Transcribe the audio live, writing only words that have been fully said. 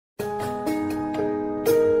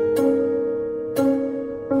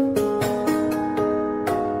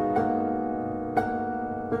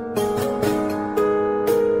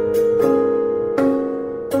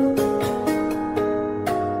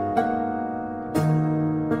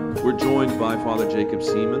We're joined by Father Jacob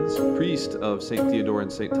Siemens, priest of St. Theodore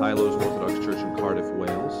and St. Tylo's Orthodox Church in Cardiff,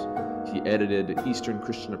 Wales. He edited Eastern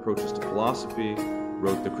Christian Approaches to Philosophy,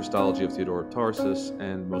 wrote the Christology of Theodore of Tarsus,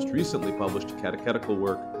 and most recently published a catechetical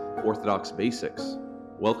work, Orthodox Basics.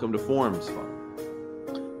 Welcome to Forums,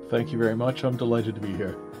 Father. Thank you very much. I'm delighted to be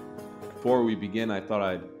here. Before we begin, I thought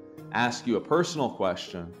I'd ask you a personal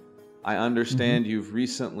question. I understand you've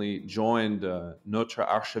recently joined Notre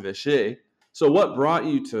Archevêché. So what brought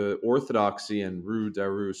you to Orthodoxy and Rue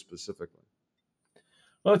d'Arroux specifically?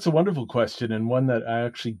 Well, it's a wonderful question, and one that I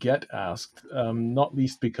actually get asked, not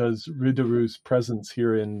least because Rue d'Arroux's presence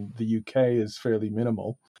here in the UK is fairly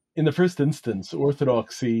minimal. In the first instance,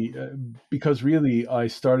 Orthodoxy, because really I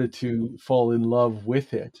started to fall in love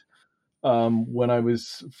with it when I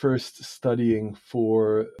was first studying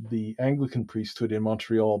for the Anglican priesthood in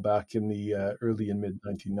Montreal back in the early and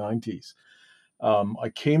mid-1990s. I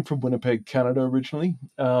came from Winnipeg, Canada originally,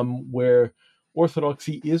 where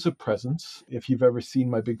Orthodoxy is a presence. If you've ever seen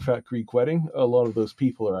My Big Fat Greek Wedding, a lot of those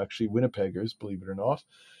people are actually Winnipeggers, believe it or not.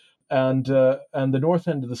 And the north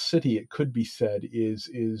end of the city, it could be said,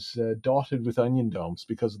 is dotted with onion domes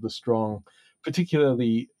because of the strong,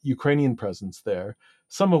 particularly Ukrainian presence there.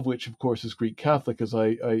 Some of which, of course, is Greek Catholic, as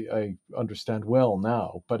I understand well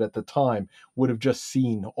now, but at the time would have just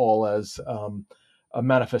seen all as a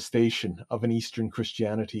manifestation of an Eastern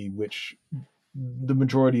Christianity, which the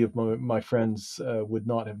majority of my friends would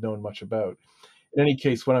not have known much about. In any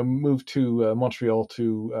case, when I moved to Montreal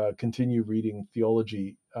to continue reading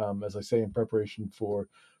theology, as I say, in preparation for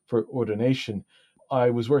ordination, I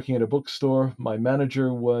was working at a bookstore. My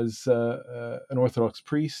manager was an Orthodox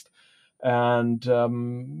priest, and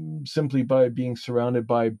simply by being surrounded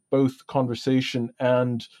by both conversation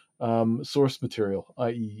and source material,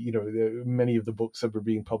 i.e., many of the books that were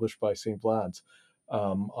being published by St. Vlad's,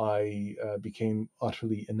 I became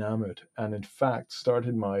utterly enamored, and in fact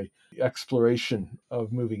started my exploration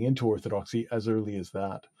of moving into Orthodoxy as early as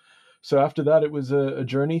that. So after that, it was a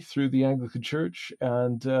journey through the Anglican Church,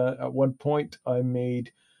 and at one point I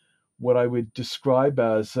made what I would describe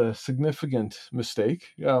as a significant mistake,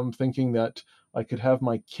 thinking that I could have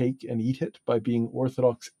my cake and eat it by being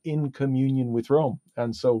Orthodox in communion with Rome.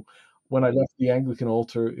 And so when I left the Anglican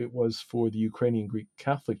altar, it was for the Ukrainian Greek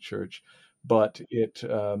Catholic Church. But it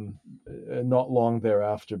not long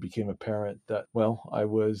thereafter became apparent that, well, I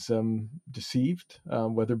was deceived,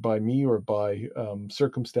 whether by me or by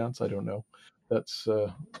circumstance, I don't know. That's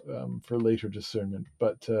for later discernment.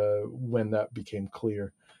 But when that became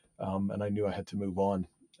clear, and I knew I had to move on,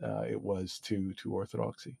 it was to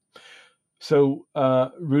Orthodoxy. So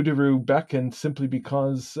Rue d'Arroux beckoned simply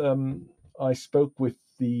because I spoke with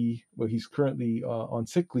he's currently on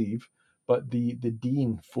sick leave, but the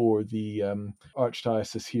dean for the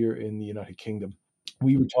archdiocese here in the United Kingdom.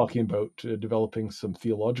 We were talking about developing some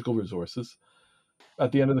theological resources.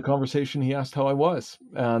 At the end of the conversation, he asked how I was,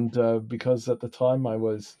 and because at the time I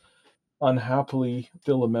was unhappily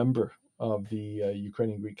still a member of the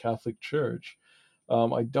Ukrainian Greek Catholic Church,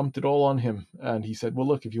 I dumped it all on him, and he said, well,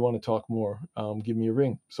 look, if you want to talk more, give me a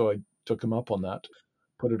ring. So I took him up on that,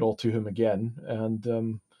 put it all to him again,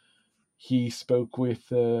 and he spoke with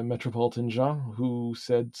Metropolitan Jean, who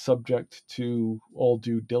said, subject to all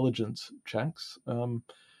due diligence checks,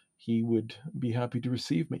 he would be happy to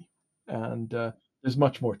receive me. And there's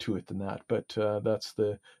much more to it than that, but that's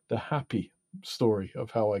the happy story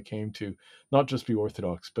of how I came to not just be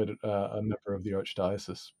Orthodox, but a member of the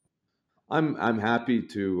Archdiocese. I'm happy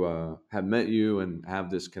to have met you and have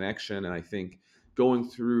this connection. And I think going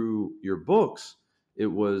through your books, it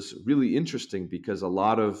was really interesting because a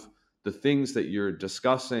lot of the things that you're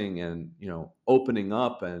discussing and opening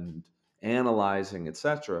up and analyzing,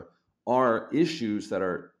 etc., are issues that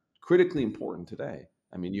are critically important today.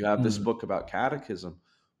 I mean, you have this book about catechism.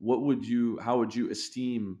 How would you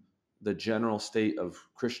esteem the general state of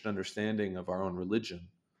Christian understanding of our own religion,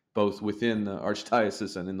 both within the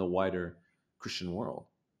archdiocese and in the wider Christian world?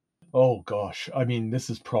 Oh gosh, I mean, this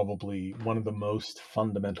is probably one of the most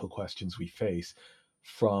fundamental questions we face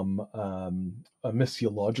from a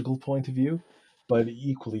missiological point of view, but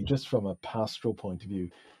equally just from a pastoral point of view.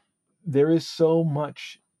 There is so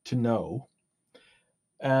much to know,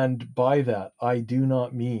 and by that I do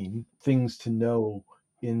not mean things to know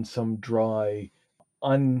in some dry,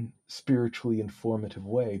 unspiritually informative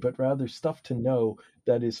way, but rather stuff to know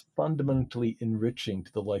that is fundamentally enriching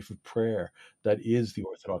to the life of prayer that is the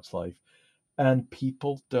Orthodox life. And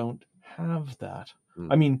people don't have that.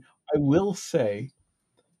 I mean, I will say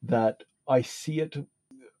that I see it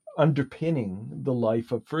underpinning the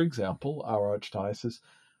life of, for example, our archdiocese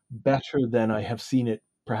better than I have seen it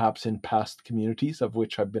perhaps in past communities of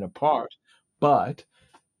which I've been a part, but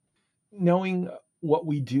knowing what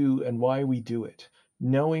we do and why we do it,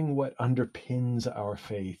 knowing what underpins our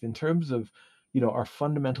faith in terms of, our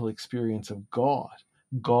fundamental experience of God,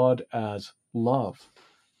 God as love,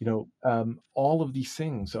 all of these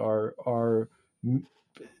things are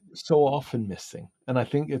so often missing. And I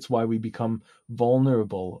think it's why we become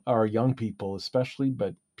vulnerable, our young people especially,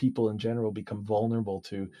 but people in general become vulnerable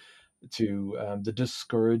to the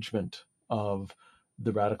discouragement of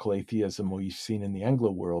the radical atheism we've seen in the Anglo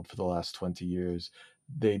world for the last 20 years.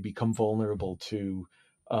 They become vulnerable to,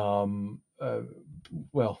 um, uh,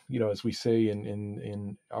 as we say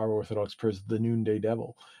in our Orthodox prayers, the noonday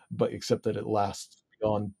devil, but except that it lasts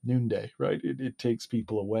beyond noonday, right? It takes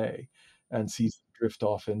people away and sees them drift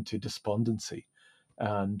off into despondency.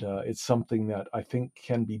 And it's something that I think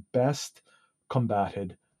can be best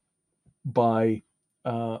combated by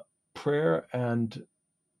uh, prayer and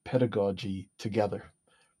pedagogy together,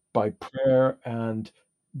 by prayer and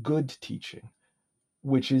good teaching,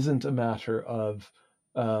 which isn't a matter of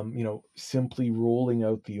simply rolling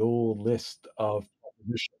out the old list of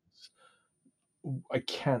propositions. I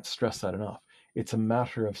can't stress that enough. It's a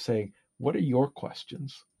matter of saying, what are your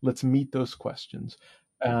questions? Let's meet those questions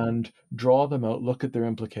and draw them out, look at their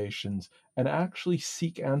implications, and actually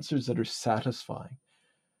seek answers that are satisfying.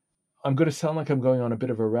 I'm going to sound like I'm going on a bit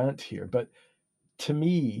of a rant here, but to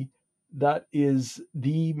me, that is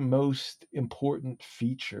the most important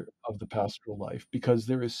feature of the pastoral life because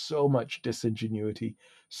there is so much disingenuity,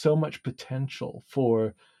 so much potential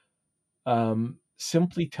for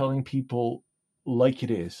simply telling people like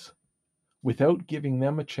it is without giving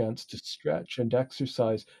them a chance to stretch and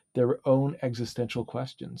exercise their own existential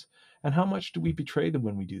questions. And how much do we betray them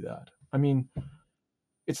when we do that? I mean,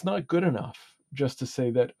 it's not good enough just to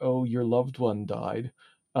say that, oh, your loved one died.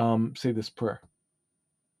 Say this prayer.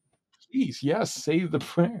 Please, yes, say the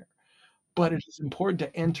prayer. But it is important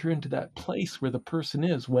to enter into that place where the person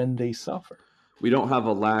is when they suffer. We don't have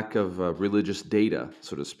a lack of religious data,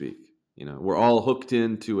 so to speak. We're all hooked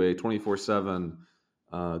into a 24/7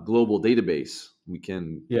 global database. We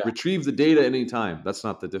can Yeah, retrieve the data anytime. That's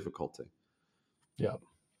not the difficulty. yeah,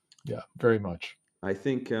 yeah, very much. I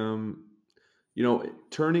think,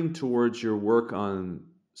 turning towards your work on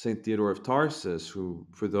Saint Theodore of Tarsus, who,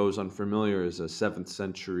 for those unfamiliar, is a 7th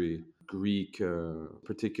century Greek,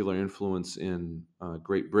 particular influence in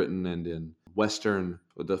Great Britain and in Western,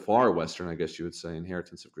 the far Western, I guess you would say,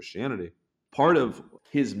 inheritance of Christianity. Part of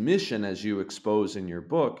his mission, as you expose in your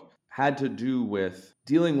book, had to do with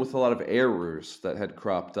dealing with a lot of errors that had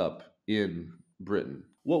cropped up in Britain.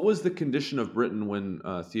 What was the condition of Britain when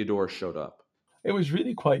Theodore showed up? It was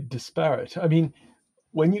really quite disparate. I mean,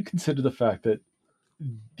 when you consider the fact that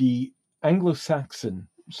the Anglo-Saxon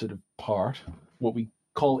sort of part, what we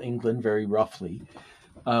call England very roughly,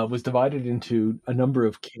 was divided into a number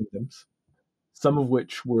of kingdoms, some of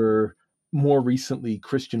which were more recently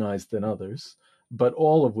Christianized than others, but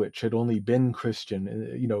all of which had only been Christian,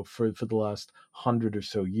 for the last 100 or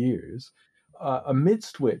so years.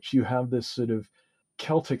 Amidst which you have this sort of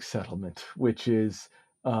Celtic settlement, which is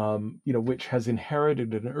which has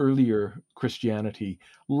inherited an earlier Christianity,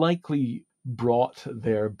 likely brought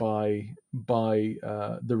there by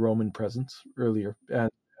the Roman presence earlier,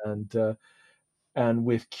 and and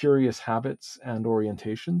with curious habits and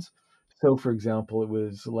orientations. So, for example, it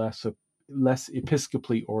was less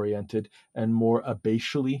episcopally oriented and more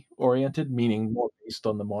abbatially oriented, meaning more based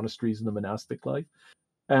on the monasteries and the monastic life.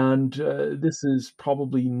 And this is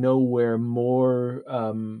probably nowhere more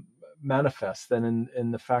manifest than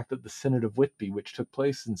in the fact that the Synod of Whitby, which took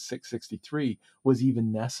place in 663, was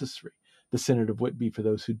even necessary. The Synod of Whitby, for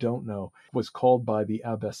those who don't know, was called by the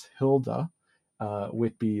Abbess Hilda.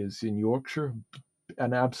 Whitby is in Yorkshire,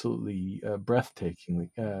 an absolutely breathtaking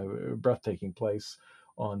place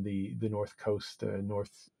on the north coast,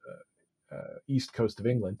 east coast of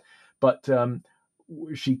England. But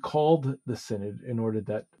she called the synod in order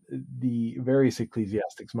that the various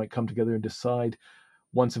ecclesiastics might come together and decide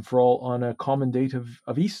once and for all on a common date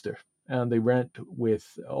of Easter. And they went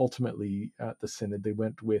with, ultimately at the synod, they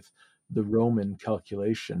went with the Roman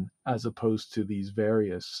calculation as opposed to these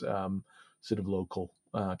various sort of local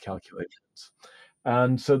calculations.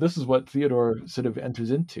 And so this is what Theodore sort of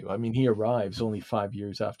enters into. I mean, he arrives only 5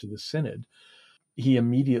 years after the synod. He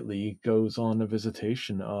immediately goes on a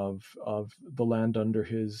visitation of the land under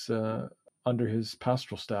his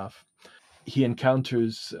pastoral staff. He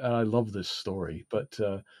encounters, and I love this story, but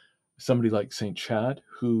somebody like Saint Chad,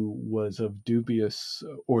 who was of dubious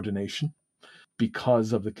ordination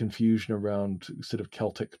because of the confusion around sort of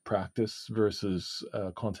Celtic practice versus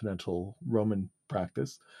continental Roman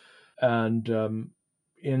practice. And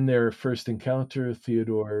in their first encounter,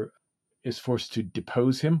 Theodore is forced to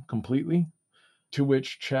depose him completely. To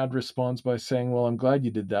which Chad responds by saying, "Well, I'm glad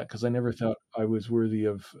you did that because I never thought I was worthy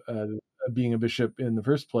of being a bishop in the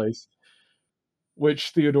first place." Which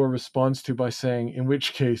Theodore responds to by saying, "In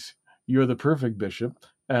which case, you're the perfect bishop,"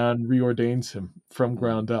 and reordains him from Mm.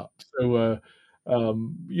 ground up. So,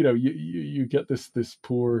 you get this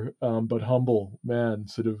poor but humble man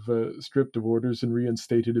sort of stripped of orders and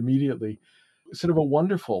reinstated immediately. Sort of a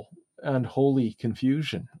wonderful and holy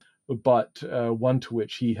confusion, but one to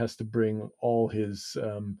which he has to bring all his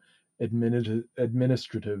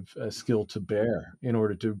administrative skill to bear in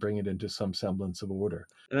order to bring it into some semblance of order.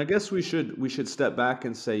 And I guess we should step back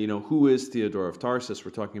and say, who is Theodore of Tarsus?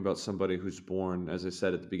 We're talking about somebody who's born, as I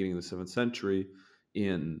said, at the beginning of the 7th century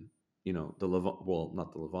in, the Levant, well,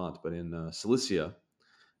 not the Levant, but in Cilicia,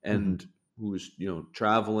 Hmm. and who's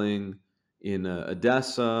traveling in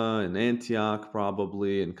Edessa and Antioch,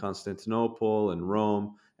 probably, and Constantinople and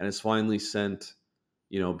Rome, and is finally sent,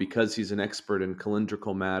 because he's an expert in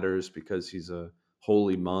calendrical matters, because he's a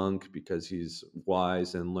holy monk, because he's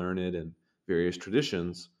wise and learned in various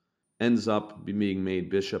traditions, ends up being made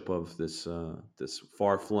bishop of this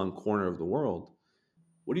far flung corner of the world.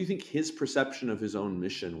 What do you think his perception of his own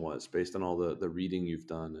mission was, based on all the reading you've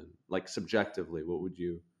done, and like subjectively, what would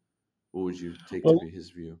you take to Well, be his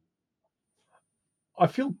view? I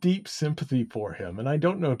feel deep sympathy for him, and I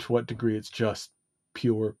don't know to what degree it's just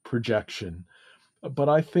pure projection. But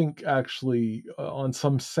I think actually, on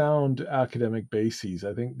some sound academic bases,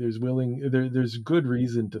 I think there's good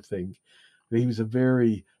reason to think that he was a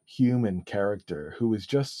very human character who was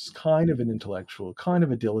just kind of an intellectual, kind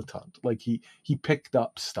of a dilettante. Like he picked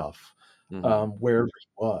up stuff Hmm. wherever he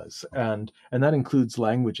was, and that includes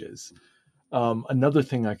languages. Another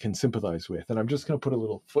thing I can sympathize with, and I'm just going to put a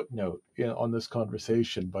little footnote on this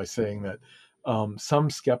conversation by saying that some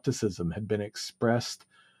skepticism had been expressed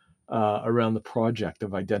around the project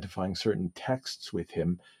of identifying certain texts with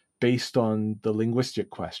him based on the linguistic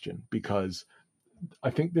question, because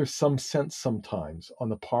I think there's some sense sometimes on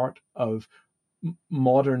the part of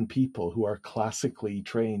modern people who are classically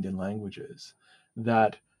trained in languages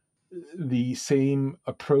that the same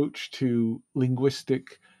approach to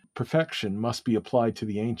linguistic perfection must be applied to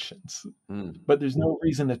the ancients. Mm. But there's no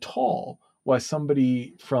reason at all why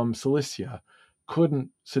somebody from Cilicia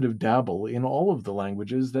couldn't sort of dabble in all of the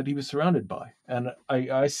languages that he was surrounded by. And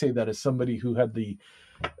I say that as somebody who had the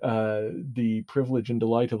privilege and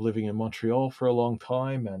delight of living in Montreal for a long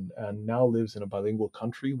time, and now lives in a bilingual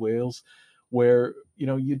country, Wales, where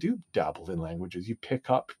you do dabble in languages. You pick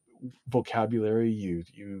up vocabulary, you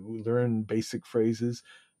learn basic phrases,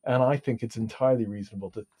 and I think it's entirely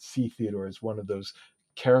reasonable to see Theodore as one of those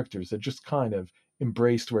characters that just kind of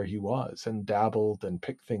embraced where he was and dabbled and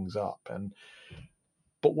picked things up. And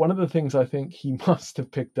but one of the things I think he must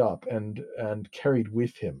have picked up and carried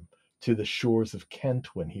with him to the shores of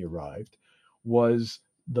Kent when he arrived was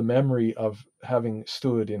the memory of having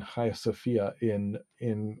stood in Hagia Sophia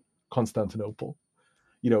in Constantinople.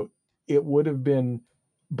 You know, it would have been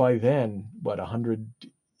by then what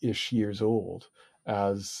 100-ish years old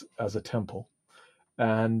as a temple,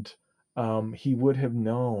 and he would have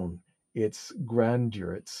known its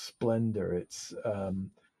grandeur, its splendor, its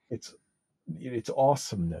its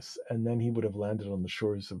awesomeness, and then he would have landed on the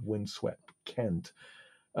shores of windswept Kent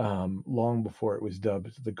long before it was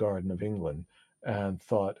dubbed the Garden of England, and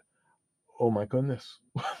thought, "Oh my goodness,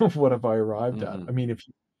 what have I arrived at?" I Hmm. mean, if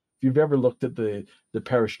you've ever looked at the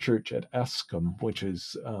parish church at Escombe, which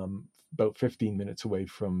is about 15 minutes away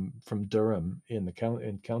from Durham in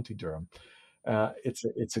County Durham, it's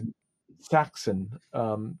a Saxon.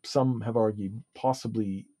 Some have argued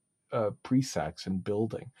possibly pre-Saxon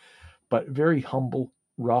building, but very humble,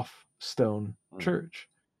 rough stone church.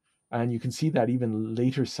 And you can see that even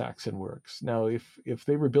later Saxon works. Now, if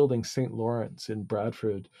they were building St. Lawrence in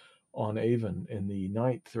Bradford on Avon in the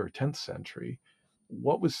 9th or 10th century,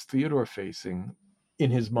 what was Theodore facing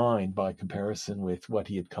in his mind by comparison with what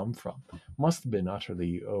he had come from? Must have been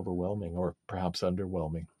utterly overwhelming, or perhaps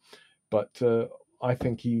underwhelming. But I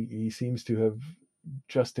think he seems to have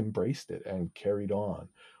just embraced it and carried on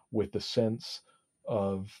with the sense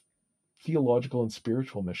of theological and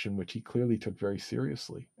spiritual mission, which he clearly took very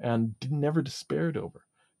seriously and never despaired over.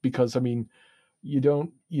 Because I mean, you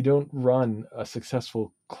don't run a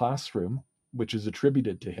successful classroom, which is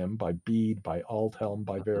attributed to him by Bede, by Aldhelm,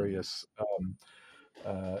 by Hmm. various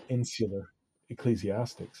insular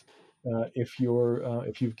ecclesiastics, if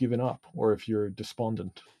you've given up or if you're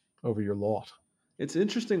despondent over your lot. It's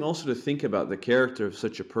interesting also to think about the character of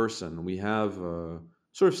such a person. We have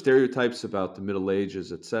sort of stereotypes about the Middle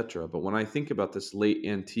Ages, etc. But when I think about this late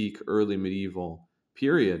antique, early medieval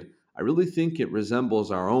period, I really think it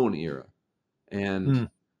resembles our own era. And Mm,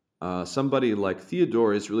 somebody like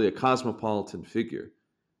Theodore is really a cosmopolitan figure.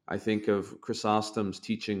 I think of Chrysostom's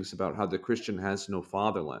teachings about how the Christian has no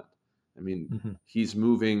fatherland. I mean, mhm, he's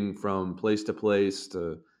moving from place to place,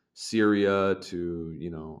 to Syria,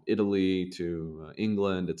 to Italy, to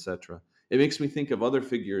England, etc. It makes me think of other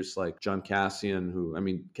figures like John Cassian, who, I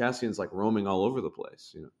mean, Cassian's like roaming all over the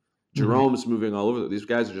place. mhm, Jerome's moving all over. These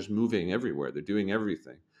guys are just moving everywhere. They're doing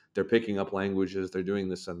everything. They're picking up languages. They're doing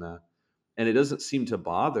this and that, and it doesn't seem to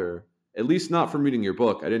bother. At least not from reading your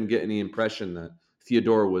book. I didn't get any impression that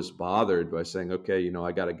Theodore was bothered by saying, okay,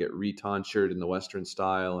 I got to get retonsured in the Western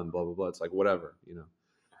style and blah, blah, blah. It's like, whatever.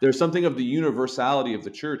 There's something of the universality of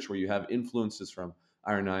the church where you have influences from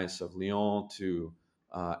Irenaeus of Lyon to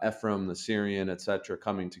Ephraim the Syrian, etc.,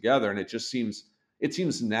 coming together. And it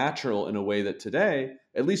seems natural in a way that today,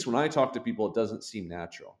 at least when I talk to people, it doesn't seem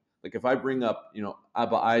natural. Like if I bring up,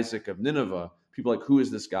 Abba Isaac of Nineveh, people are like, who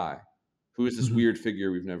is this guy? Who is this mhm, weird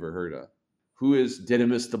figure we've never heard of? Who is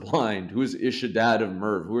Didymus the blind? Who is Ishadad of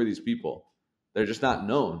Merv? Who are these people? They're just not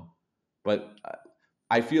known. But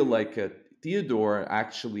I feel like Theodore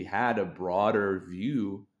actually had a broader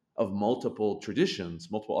view of multiple traditions,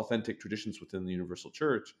 multiple authentic traditions within the universal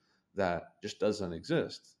church that just doesn't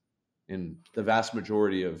exist in the vast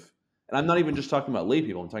majority of. And I'm not even just talking about lay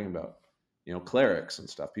people. I'm talking about clerics and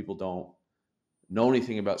stuff. People don't know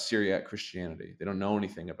anything about Syriac Christianity. They don't know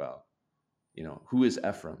anything about who is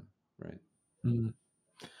Ephraim, right? mhm.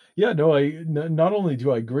 Yeah, no, not only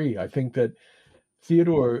do I agree, I think that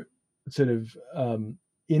Theodore sort of,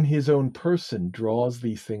 in his own person, draws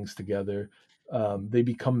these things together. They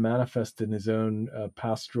become manifest in his own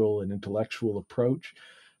pastoral and intellectual approach.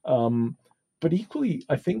 Um, but equally,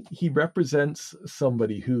 I think he represents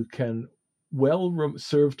somebody who can well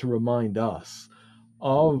serve to remind us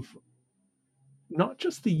of not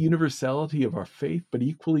just the universality of our faith, but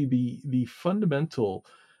equally the fundamental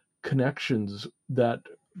connections that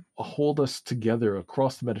hold us together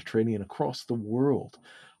across the Mediterranean, across the world.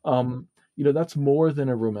 That's more than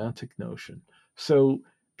a romantic notion. So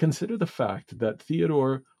consider the fact that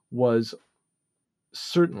Theodore was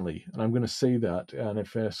certainly, and I'm going to say that, and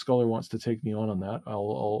if a scholar wants to take me on that,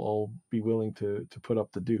 I'll be willing to put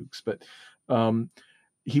up the dukes. But um,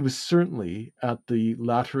 he was certainly at the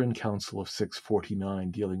Lateran Council of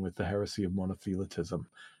 649 dealing with the heresy of monothelitism.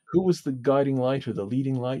 Who was the guiding light or the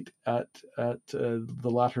leading light at the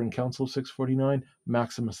Lateran Council of 649?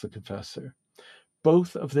 Maximus the Confessor.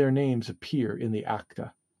 Both of their names appear in the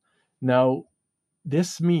Acta. Now,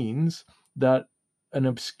 this means that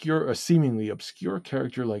a seemingly obscure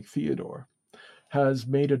character like Theodore has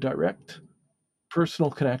made a direct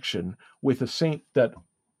personal connection with a saint that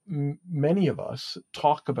many of us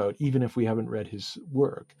talk about, even if we haven't read his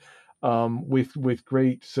work, with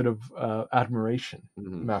great sort of admiration,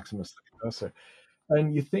 Hmm. Maximus the Confessor.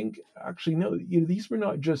 And you think, actually, no, these were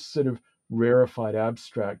not just sort of rarefied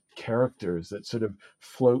abstract characters that sort of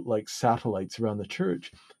float like satellites around the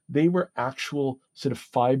church. They were actual sort of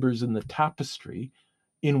fibers in the tapestry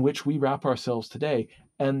in which we wrap ourselves today.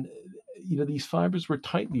 And these fibers were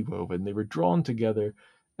tightly woven. They were drawn together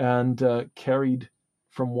and carried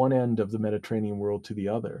from one end of the Mediterranean world to the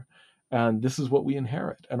other. And this is what we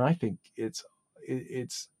inherit. And I think it's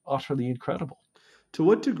utterly incredible. To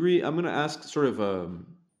what degree, I'm going to ask sort of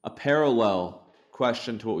a parallel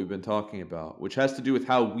question to what we've been talking about, which has to do with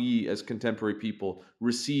how we as contemporary people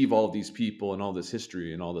receive all these people and all this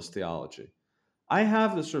history and all this theology. I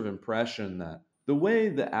have this sort of impression that the way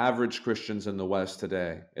the average Christians in the West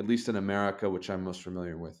today, at least in America, which I'm most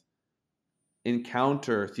familiar with,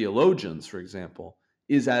 encounter theologians, for example,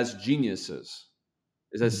 is as geniuses,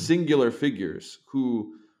 is as Mhm. singular figures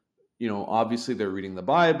who, obviously they're reading the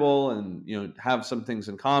Bible and, have some things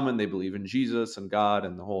in common. They believe in Jesus and God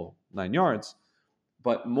and the whole nine yards.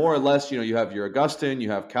 But more or less, you have your Augustine,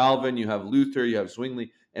 you have Calvin, you have Luther, you have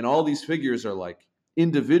Zwingli, and all these figures are like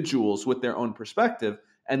individuals with their own perspective.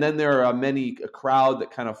 And then there are a crowd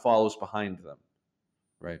that kind of follows behind them,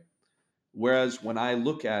 right? Whereas when I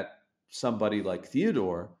look at somebody like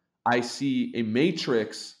Theodore, I see a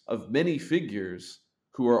matrix of many figures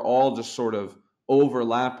who are all just sort of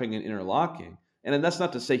overlapping and interlocking. And then that's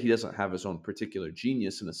not to say he doesn't have his own particular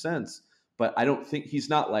genius in a sense, but I don't think he's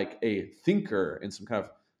not like a thinker in some kind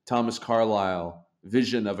of Thomas Carlyle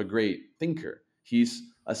vision of a great thinker. He's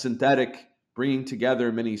a synthetic bringing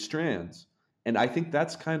together many strands. And I think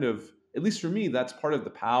that's kind of, at least for me, that's part of the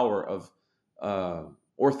power of uh,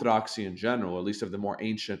 orthodoxy in general, at least of the more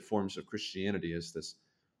ancient forms of Christianity, is this.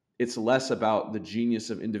 it's less about the genius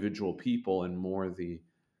of individual people and more the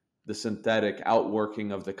synthetic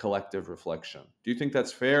outworking of the collective reflection. Do you think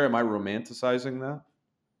that's fair? Am I romanticizing that?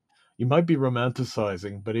 You might be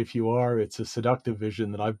romanticizing, but if you are, it's a seductive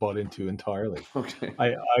vision that I've bought into entirely. Okay.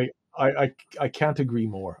 I I can't agree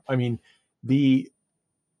more. I mean, the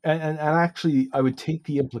and actually, I would take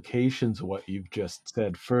the implications of what you've just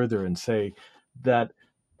said further and say that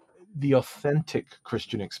the authentic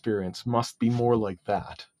Christian experience must be more like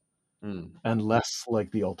that and less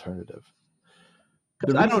like the alternative. The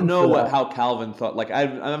Because I don't reason for know that, how Calvin thought. Like I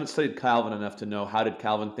haven't studied Calvin enough to know how did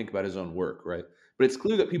Calvin think about his own work, right? But it's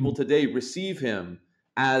clear that people mm, today receive him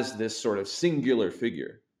as this sort of singular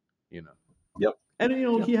figure, you know. yep, And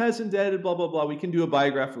yep, he has indebted, blah blah blah. We can do a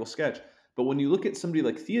biographical sketch, but when you look at somebody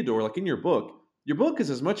like Theodore, like in your book is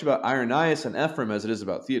as much about Irenaeus and Ephraim as it is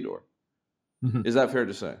about Theodore. mhm, Is that fair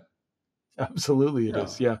to say? absolutely it Yeah.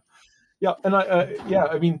 is. Yeah, yeah, and yeah,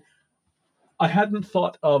 I mean, I hadn't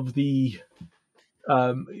thought of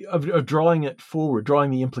of drawing it forward,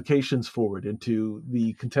 drawing the implications forward into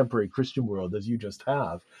the contemporary Christian world as you just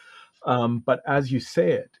have. But as you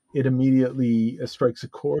say it, it immediately strikes a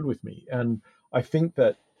chord with me, and I think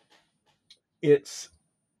that it's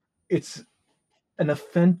it's an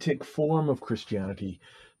authentic form of Christianity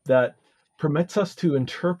that permits us to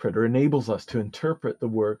interpret or enables us to interpret the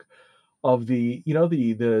work of the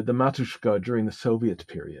Matushka during the Soviet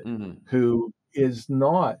period, Hmm. who is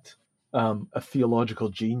not a theological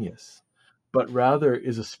genius, but rather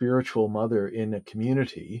is a spiritual mother in a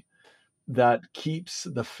community that keeps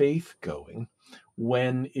the faith going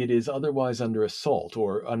when it is otherwise under assault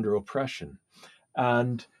or under oppression,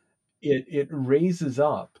 and it raises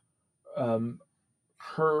up um,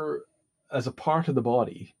 her as a part of the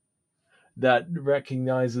body that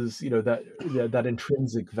recognizes that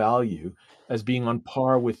intrinsic value as being on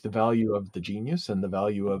par with the value of the genius and the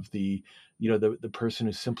value of the person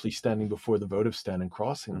who's simply standing before the votive stand and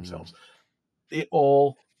crossing themselves. Hmm. It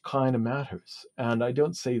all kind of matters, and I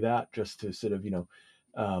don't say that just to sort of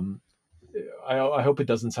um, I hope it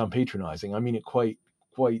doesn't sound patronizing. I mean it quite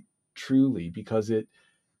truly, because it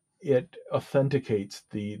authenticates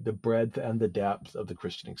the breadth and the depth of the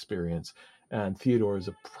Christian experience, and Theodore is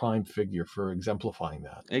a prime figure for exemplifying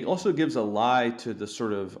that. It also gives a lie to the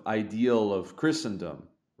sort of ideal of Christendom,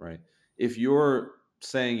 right? If you're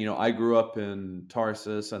saying, I grew up in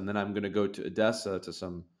Tarsus and then I'm going to go to Edessa to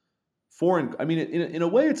some foreign, I mean, in a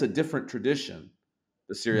way, it's a different tradition,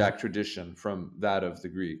 the Mhm. Syriac tradition from that of the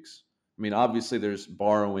Greeks. I mean, obviously there's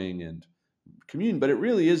borrowing and communion, but it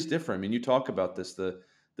really is different. I mean, you talk about this, the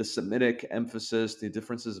Semitic emphasis, the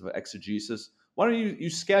differences of exegesis. Why don't you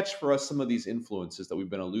sketch for us some of these influences that we've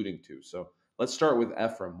been alluding to? So let's start with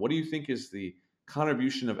Ephraim. What do you think is the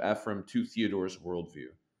contribution of Ephraim to Theodore's worldview,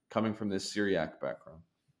 coming from this Syriac background?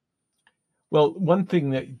 Well, one thing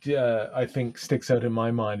that I think sticks out in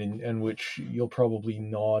my mind, and which you'll probably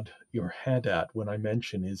nod your head at when I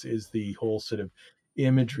mention, is the whole sort of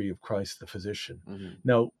imagery of Christ the physician. Hmm.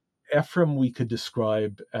 Now, Ephraim we could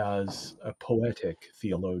describe as a poetic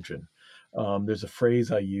theologian. There's a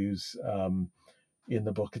phrase I use in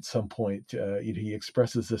the book at some point. He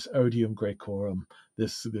expresses this odium Graecorum,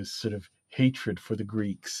 this sort of hatred for the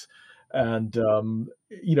Greeks, and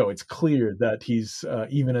it's clear that he's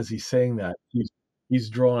even as he's saying that he's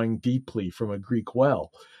drawing deeply from a Greek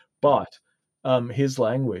well, but his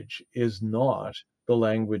language is not the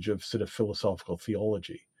language of sort of philosophical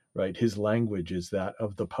theology. Right, his language is that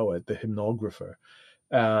of the poet, the hymnographer,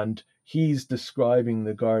 and he's describing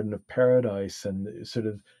the Garden of Paradise and sort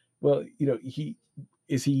of, well, he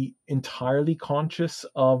entirely conscious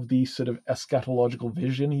of the sort of eschatological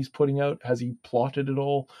vision he's putting out? Has he plotted it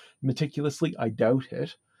all meticulously? I doubt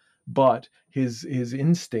it. But his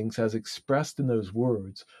instincts, as expressed in those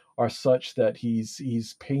words, are such that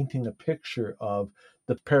he's painting a picture of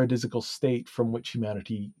the paradisical state from which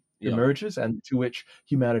humanity Yeah. emerges and to which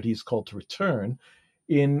humanity is called to return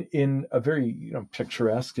in a very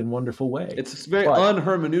picturesque and wonderful way. It's very But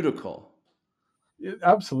unhermeneutical.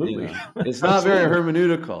 absolutely, It's not very absolutely.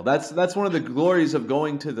 hermeneutical. That's one of the glories of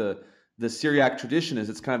going to the Syriac tradition is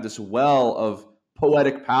it's kind of this well of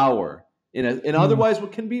poetic power in Mm, otherwise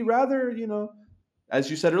what can be rather, as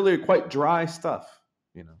you said earlier, quite dry stuff.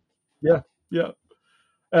 yeah, yeah,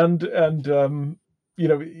 and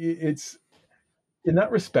it's in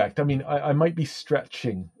that respect. I mean, I might be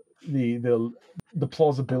stretching the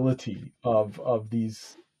plausibility of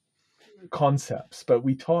these concepts, but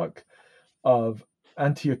we talk of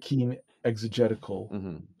Antiochene exegetical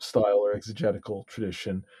Hmm. style or exegetical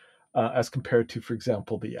tradition as compared to, for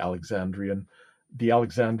example, the Alexandrian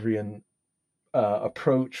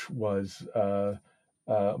approach was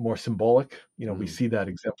more symbolic. We Mm-hmm. see that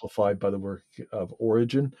exemplified by the work of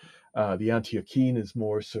Origen. The Antiochene is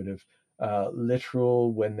more sort of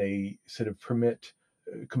literal. When they sort of permit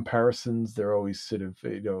comparisons, they're always sort of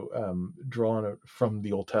drawn from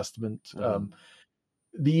the Old Testament. Uh-huh.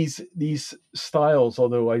 These styles,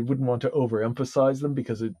 although I wouldn't want to overemphasize them,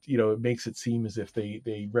 because it makes it seem as if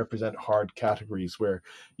they represent hard categories where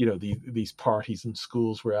these parties and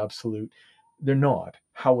schools were absolute. They're not.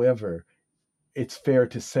 However, it's fair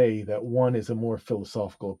to say that one is a more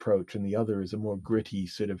philosophical approach and the other is a more gritty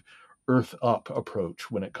sort of earth up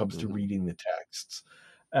approach when it comes to Mm-hmm. reading the texts,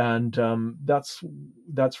 and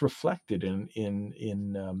that's reflected in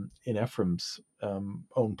Ephraim's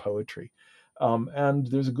own poetry, and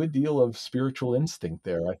there's a good deal of spiritual instinct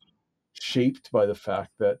there, shaped by the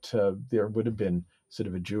fact that there would have been sort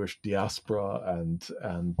of a Jewish diaspora and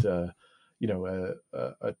a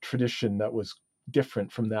tradition that was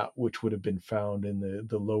different from that which would have been found in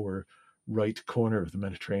the lower right corner of the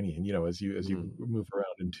Mediterranean. As you Mm-hmm. move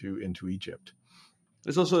around into Egypt.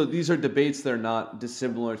 There's also, these are debates that are not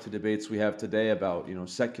dissimilar to debates we have today about,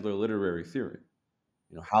 secular literary theory.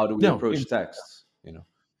 How do we No, approach texts?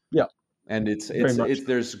 yeah, And it's very it's much it's so.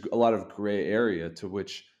 there's a lot of gray area to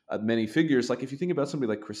which many figures, like if you think about somebody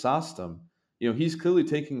like Chrysostom, he's clearly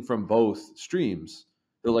taking from both streams.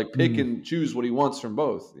 They'll like pick Mm, and choose what he wants from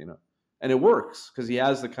both, and it works because he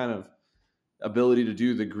has the kind of ability to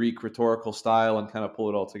do the Greek rhetorical style and kind of pull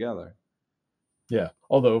it all together. yeah,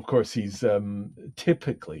 although of course he's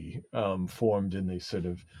typically formed in the sort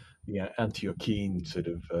of the Antiochene sort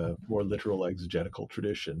of more literal exegetical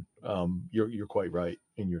tradition. You're quite right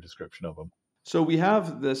in your description of him. So we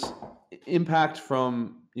have this impact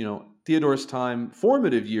from, Theodore's time,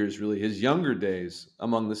 formative years, really, his younger days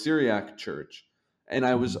among the Syriac church. And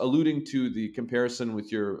I was Mhm. alluding to the comparison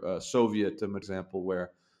with your Soviet example,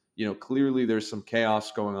 where, clearly there's some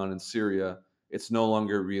chaos going on in Syria. It's no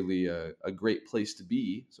longer really a great place to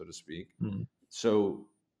be, so to speak. Mm. So,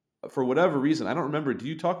 for whatever reason, I don't remember. Do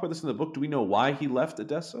you talk about this in the book? Do we know why he left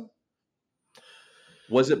Edessa?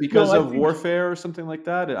 Was it No, because I of think warfare or something like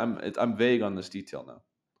that? I'm vague on this detail now.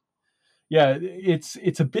 yeah,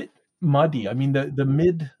 it's a bit muddy. I mean,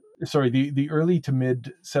 the early to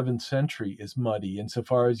mid 7th century is muddy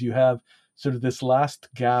insofar as you have sort of this last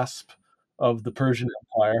gasp of the Persian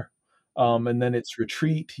Empire, Mhm. and then its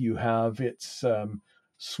retreat. You have its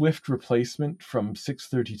swift replacement from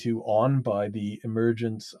 632 on by the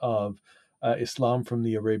emergence of Islam from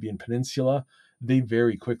the Arabian Peninsula. They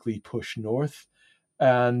very quickly push north,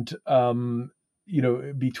 and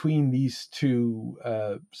between these two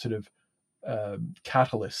sort of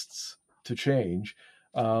catalysts to change,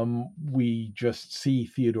 we just see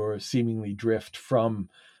Theodore seemingly drift from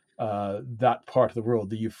that part of the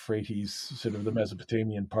world, the Euphrates, sort of the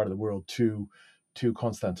Mesopotamian part of the world, to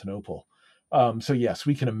Constantinople. So yes,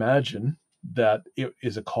 we can imagine that it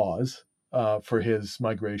is a cause for his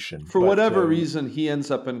migration, For but whatever reason, he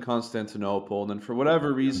ends up in Constantinople, and then for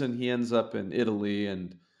whatever reason, he ends up in Italy,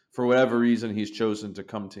 and for whatever reason, he's chosen to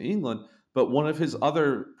come to England. But one of his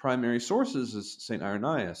other primary sources is St.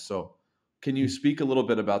 Irenaeus. So, can you speak a little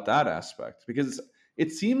bit about that aspect? Because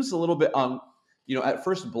it seems a little bit on, at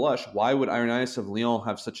first blush, why would Irenaeus of Lyon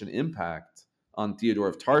have such an impact on Theodore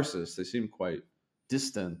of Tarsus? They seem quite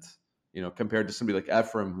distant, compared to somebody like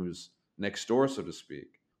Ephraim, who's next door, so to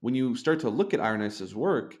speak. When you start to look at Irenaeus'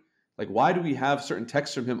 work, like why do we have certain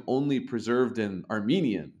texts from him only preserved in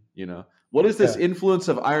Armenian? What is this yeah. influence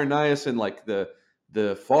of Irenaeus in like the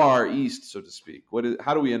far east, so to speak?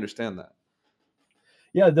 How do we understand that?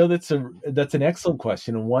 Yeah, no, that's an excellent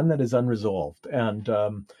question, and one that is unresolved. And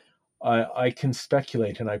I can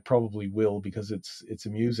speculate, and I probably will because it's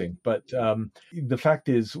amusing. But the fact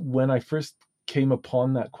is, when I first came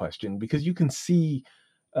upon that question, because you can see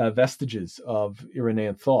vestiges of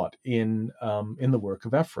Irenaean thought in the work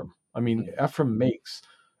of Ephraim. I mean, Mm, Ephraim makes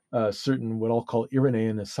certain what I'll call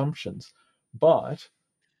Irenaean assumptions, but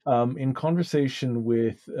in conversation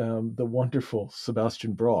with the wonderful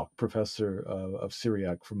Sebastian Brock, professor of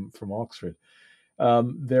Syriac from Oxford,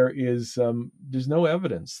 there's no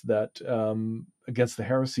evidence that Against the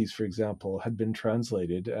Heresies, for example, had been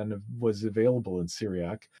translated and was available in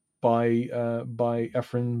Syriac by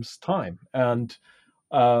Ephraim's time. And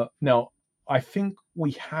now I think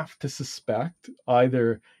we have to suspect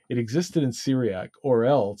either it existed in Syriac or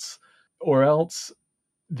else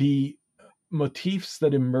the motifs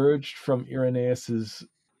that emerged from Irenaeus's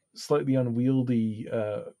slightly unwieldy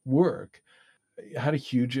work had a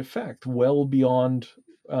huge effect, well beyond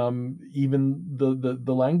even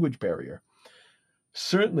the language barrier.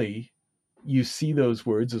 Certainly, you see those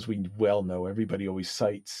words, as we well know. Everybody always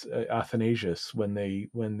cites Athanasius when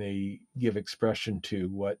they give expression to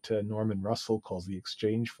what Norman Russell calls the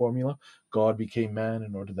exchange formula: God became man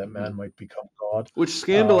in order that man Mhm. might become God. Which Um,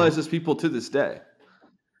 scandalizes people to this day.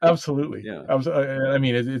 Absolutely. Yeah. I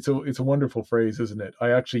mean, it's a wonderful phrase, isn't it? I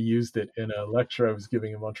actually used it in a lecture I was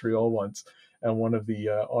giving in Montreal once, and one of the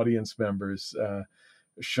audience members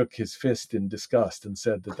shook his fist in disgust and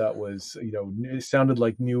said that was, it sounded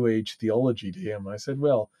like New Age theology to him. I said,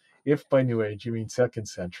 well, if by New Age you mean second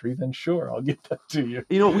century, then sure, I'll give that to you.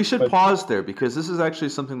 We should But pause there because this is actually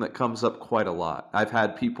something that comes up quite a lot. I've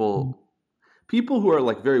had mm, people who are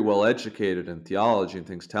like very well educated in theology and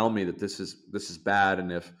things tell me that this is bad,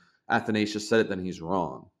 and if Athanasius said it, then he's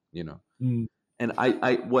wrong. mm,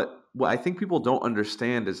 And what I think people don't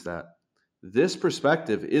understand is that this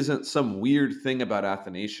perspective isn't some weird thing about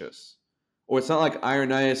Athanasius, or it's not like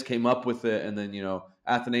Irenaeus came up with it and then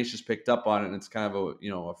Athanasius picked up on it and it's kind of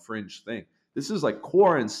a fringe thing. This is like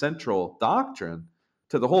core and central doctrine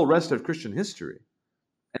to the whole rest of Christian history.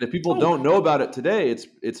 And if people oh, don't know about it today,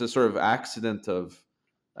 it's a sort of accident of,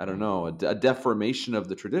 I don't know, a deformation of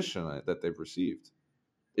the tradition that they've received.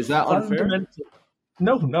 Is that unfair? fundamentally,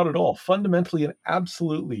 no, not at all. Fundamentally and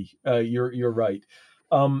absolutely, you're right.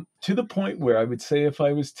 To the point where I would say, if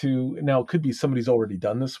I was to now, it could be somebody's already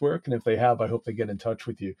done this work, and if they have, I hope they get in touch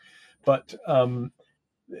with you. But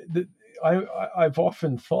the, I've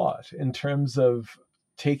often thought in terms of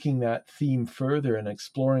taking that theme further and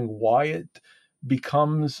exploring why it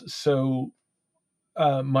becomes so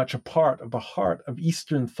much a part of the heart of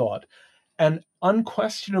Eastern thought, and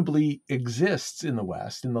unquestionably exists in the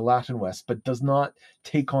West, in the Latin West, but does not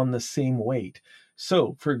take on the same weight.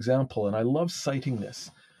 So, for example, and I love citing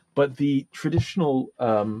this, but the traditional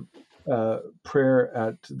prayer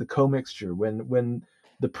at the commixture, when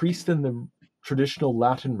the priest in the traditional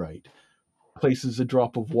Latin rite places a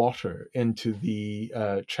drop of water into the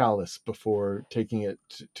chalice before taking it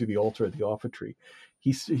to the altar at the offertory.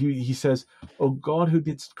 He says, "O God, who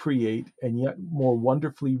didst create and yet more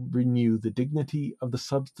wonderfully renew the dignity of the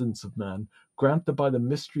substance of man, grant that by the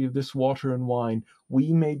mystery of this water and wine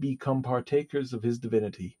we may become partakers of his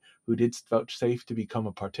divinity, who didst vouchsafe to become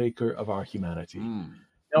a partaker of our humanity." Mm,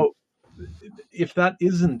 Now, if that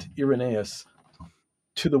isn't Irenaeus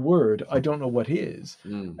to the word, I don't know what is.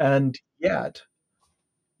 mm. And yet,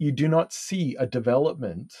 you do not see a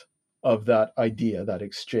development of that idea, that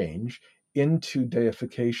exchange, into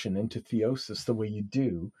deification, into theosis, the way you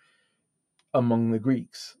do among the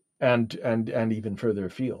Greeks, and even further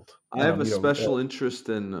afield. I have a special interest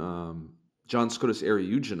in John Scotus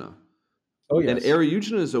Eriugena. Oh And yes,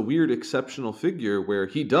 Eriugena is a weird exceptional figure where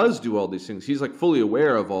he does do all these things. He's like fully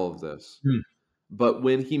aware of all of this. hmm, But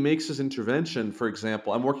when he makes his intervention, for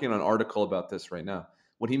example, I'm working on an article about this right now.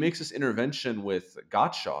 When he makes this intervention with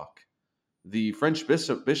Gottschalk, the French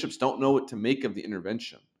bishops don't know what to make of the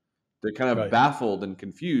intervention. They're kind of right, baffled and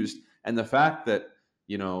confused. And the fact that,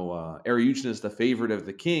 Eriugena is the favorite of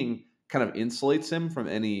the king kind of insulates him from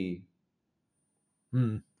any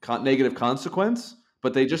hmm, negative consequence.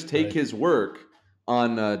 But they just take right, his work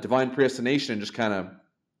on divine predestination and just kind of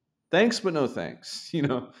thanks, but no thanks.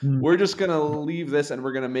 hmm, We're just going to leave this and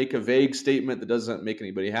we're going to make a vague statement that doesn't make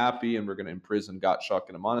anybody happy. And we're going to imprison Gottschalk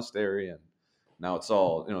in a monastery. And now it's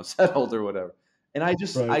all, settled or whatever. And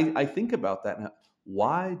right, I think about that. Now.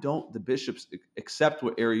 Why don't the bishops accept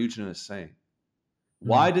what Eriugena is saying? hmm,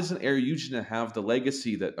 Why doesn't Eriugena have the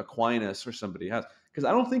legacy that Aquinas or somebody has? Because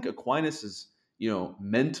I don't think Aquinas is,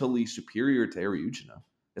 mentally superior to Eriugena.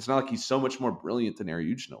 It's not like he's so much more brilliant than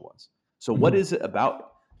Eriugena was. So what hmm. is it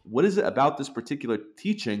about? What is it about this particular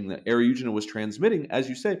teaching that Eriugena was transmitting, as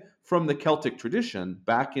you say, from the Celtic tradition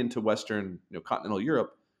back into Western, continental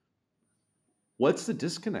Europe? What's the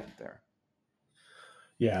disconnect there?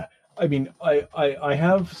 Yeah. I mean, I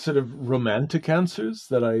have sort of romantic answers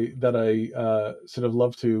that I sort of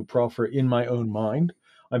love to proffer in my own mind.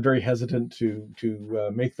 I'm very hesitant to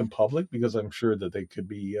make them public because I'm sure that they could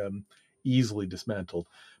be easily dismantled.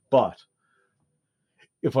 But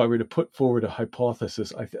if I were to put forward a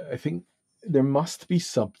hypothesis, I think there must be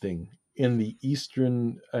something in the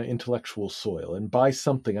Eastern intellectual soil, and by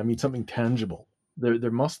something I mean something tangible.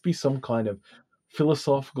 There must be some kind of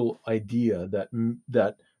philosophical idea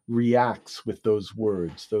that reacts with those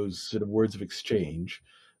words, those sort of words of exchange,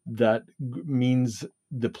 that means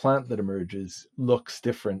the plant that emerges looks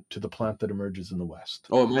different to the plant that emerges in the West.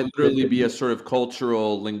 Oh, it might That, literally that be a sort of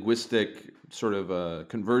cultural, linguistic sort of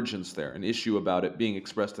convergence there, an issue about it being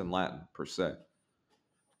expressed in Latin per se.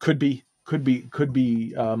 could be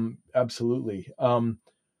absolutely.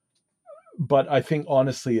 but I think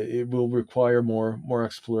honestly it will require more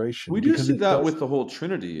exploration We do because see it that does. with the whole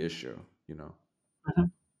Trinity issue, you know.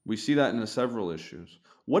 Mhm. We see that in several issues.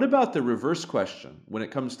 What about the reverse question when it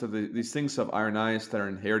comes to these things of Irenaeus that are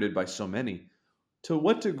inherited by so many? To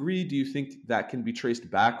what degree do you think that can be traced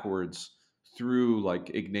backwards through like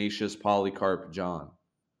Ignatius, Polycarp, John?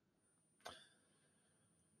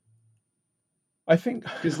 I think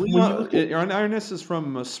Because when you look at Irenaeus is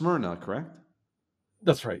from Smyrna, correct?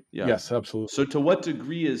 that's right. Yeah. Yes, absolutely. So to what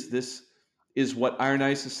degree is what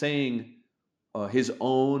Irenaeus is saying his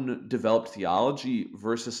own developed theology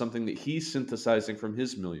versus something that he's synthesizing from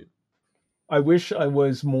his milieu? I wish I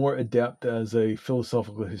was more adept as a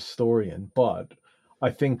philosophical historian, but I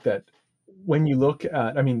think that when you look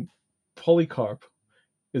at, I mean, Polycarp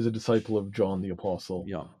is a disciple of John the Apostle.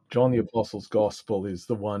 Yeah. John the Apostle's gospel is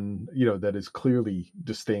the one, you know, that is clearly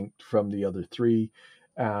distinct from the other three.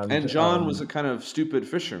 And And John was a kind of stupid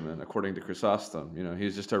fisherman, according to Chrysostom. You know, he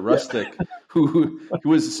was just a yeah, rustic who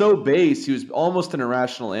was so base, he was almost an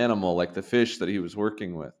irrational animal, like the fish that he was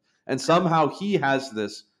working with. And somehow he has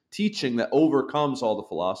this teaching that overcomes all the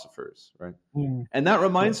philosophers, right? mm, And that yeah,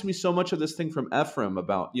 reminds me so much of this thing from Ephraim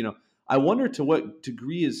about, you know, I wonder to what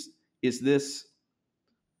degree is this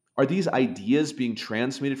are these ideas being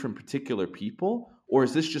transmitted from particular people, or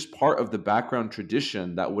is this just part of the background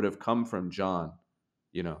tradition that would have come from John?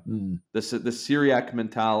 You know, mm. the Syriac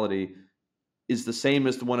mentality is the same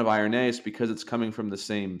as the one of Irenaeus because it's coming from the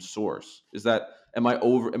same source. Is that am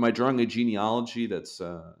I drawing a genealogy that's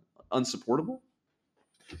unsupportable?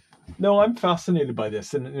 No, I'm fascinated by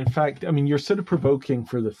this, and in fact, I mean, you're sort of provoking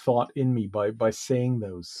for the thought in me by saying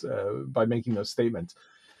those, by making those statements.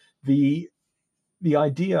 The the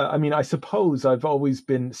idea, I mean, I suppose I've always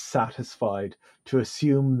been satisfied to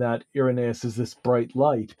assume that Irenaeus is this bright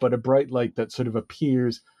light, but a bright light that sort of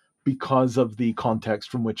appears because of the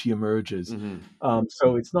context from which he emerges. Hmm.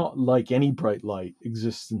 So it's not like any bright light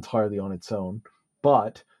exists entirely on its own,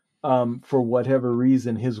 but for whatever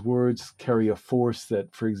reason, his words carry a force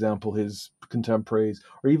that, for example, his contemporaries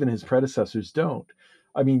or even his predecessors don't.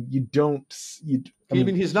 I mean, you don't. You, I I mean,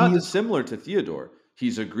 mean, he's he not is dissimilar to Theodore.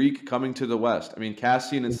 He's a Greek coming to the West. I mean,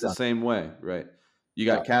 Cassian, it's the exactly. same way, right? You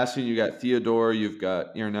Yeah. got Cassian, you got Theodore, you've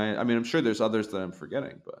got Irenaeus. I mean, I'm sure there's others that I'm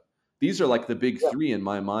forgetting, but these are like the big Yeah. three in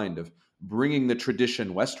my mind of bringing the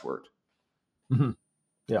tradition westward, Mhm.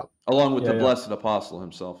 Yeah. along with Yeah. the Yeah. blessed apostle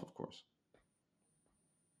himself, of course.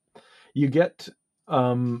 You get,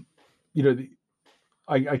 um, you know,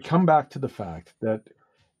 I come back to the fact that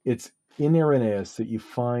it's in Irenaeus that you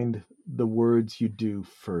find the words you do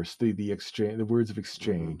first, the exchange, the words of Hmm.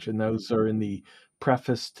 exchange, and those are in the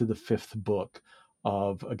preface to the fifth book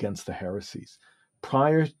of Against the Heresies.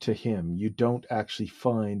 Prior to him, you don't actually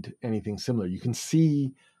find anything similar. You can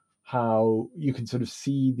see how you can sort of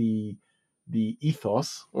see the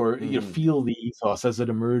ethos, or you know, Hmm. feel the ethos as it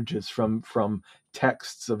emerges from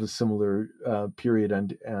texts of a similar period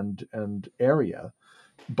and area,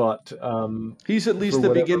 but He's at for least the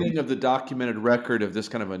whatever beginning reason, of the documented record of this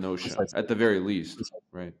kind of a notion, precisely, at the very least, precisely.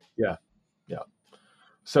 right? Yeah, yeah.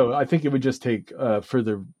 So I think it would just take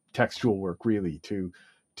further textual work, really, to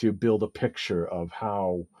build a picture of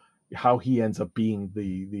how he ends up being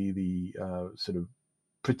the sort of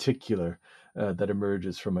particular that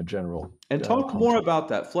emerges from a general And talk more context. about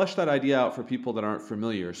that. Flesh that idea out for people that aren't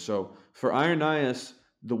familiar. So for Irenaeus,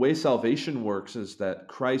 the way salvation works is that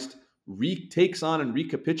Christ takes on and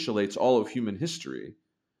recapitulates all of human history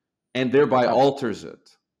and thereby alters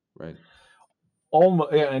it, right?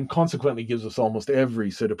 Almost, and consequently gives us almost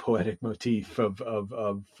every sort of poetic motif of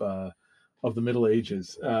the Middle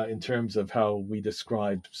Ages in terms of how we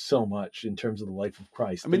describe so much in terms of the life of I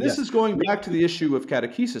Christ. mean, But this yes, is going back to the issue of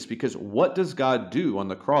catechesis because what does God do on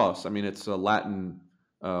the cross? I mean, it's a Latin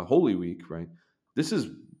Holy Week, right? This is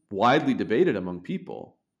widely debated among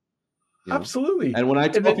people, you know. absolutely. And when I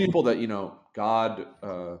And tell then people that, you know, God,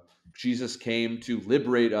 Jesus came to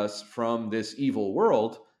liberate us from this evil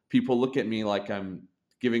world, people look at me like I'm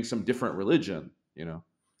giving some different religion, you know.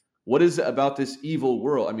 What is it about this evil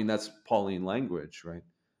world? I mean, that's Pauline language, right?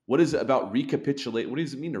 What is it about recapitulate? What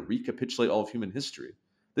does it mean to recapitulate all of human history?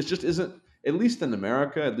 This just isn't, at least in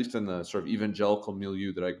America, at least in the sort of evangelical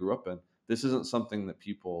milieu that I grew up in, this isn't something that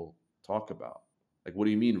people talk about. Like, what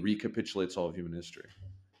do you mean recapitulates all of human history?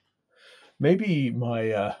 maybe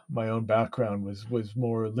my own background was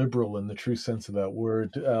more liberal in the true sense of that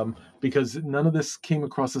word, because none of this came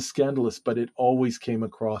across as scandalous, but it always came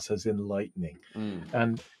across as enlightening. Mm.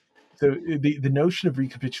 And so the notion of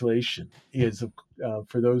recapitulation is,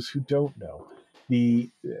 for those who don't know, the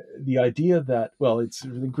the idea that, well, it's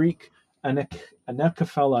the Greek.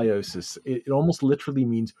 anekephaliosis. It almost literally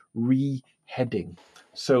means re-heading.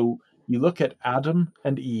 So you look at Adam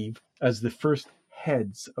and Eve as the first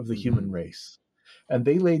heads of the human race, and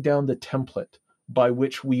they lay down the template by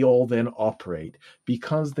which we all then operate.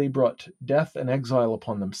 Because they brought death and exile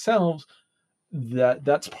upon themselves,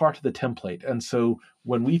 that's part of the template. And so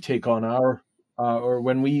when we take on our or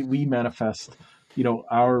when we manifest,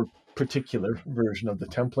 our particular version of the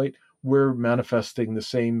template, we're manifesting the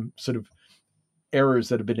same sort of errors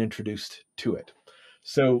that have been introduced to it.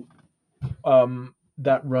 So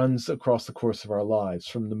that runs across the course of our lives.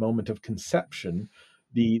 From the moment of conception,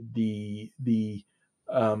 the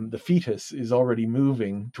fetus is already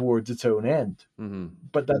moving towards its own end. Mm-hmm.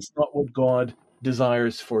 But that's not what God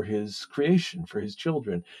desires for his creation, for his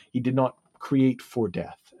children. He did not create for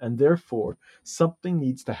death. And therefore, something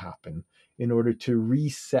needs to happen in order to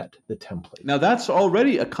reset the template. Now, that's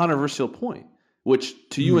already a controversial point, which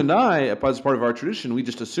to you and I, as part of our tradition, we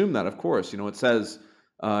just assume that, of course. It says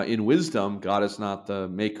in wisdom, God is not the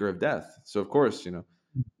maker of death. So, of course,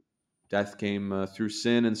 death came through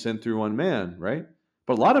sin and sin through one man, right?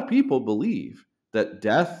 But a lot of people believe that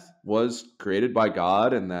death was created by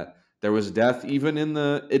God and that there was death even in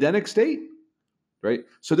the Edenic state, right?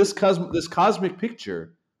 So this cosmic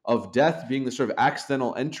picture of death being the sort of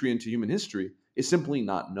accidental entry into human history is simply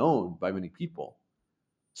not known by many people.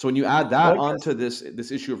 So when you add that onto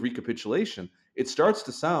this issue of recapitulation, it starts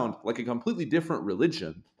to sound like a completely different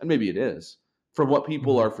religion, and maybe it is, from what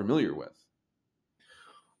people are familiar with.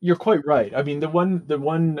 You're quite right. I mean, the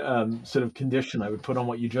one sort of condition I would put on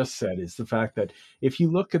what you just said is the fact that if you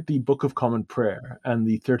look at the Book of Common Prayer and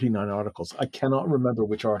the 39 articles, I cannot remember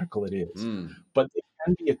which article it is, but they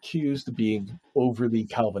can be accused of being overly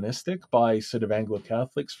Calvinistic by sort of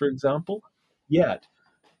Anglo-Catholics, for example. Yet,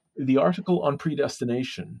 the article on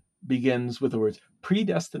predestination begins with the words,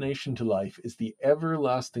 "Predestination to life is the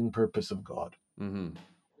everlasting purpose of God,"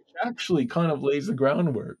 which actually kind of lays the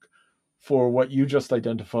groundwork for what you just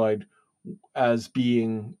identified as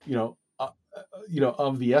being,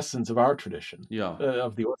 of the essence of our tradition,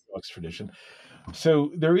 of the Orthodox tradition.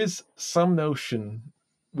 So there is some notion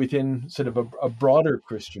within sort of a broader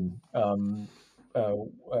Christian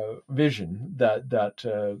vision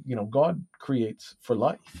that God creates for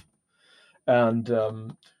life, and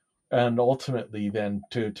ultimately, then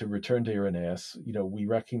to return to Irenaeus, we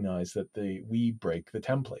recognize that we break the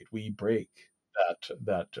template, we break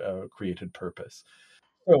that created purpose.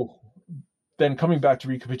 So then, coming back to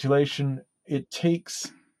recapitulation, it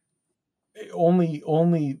takes only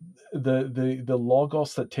the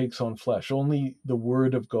logos that takes on flesh, only the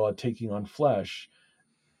word of God taking on flesh,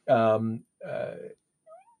 um, uh,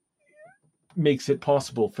 makes it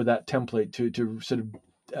possible for that template to sort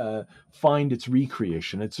of find its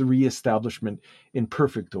recreation, its reestablishment in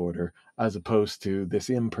perfect order, as opposed to this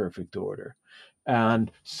imperfect order.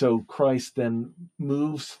 And so Christ then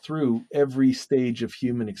moves through every stage of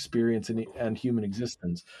human experience and human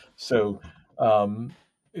existence. So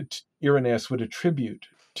Irenaeus would attribute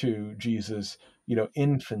to Jesus,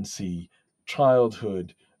 infancy,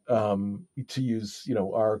 childhood, to use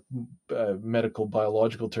our medical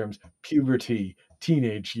biological terms, puberty,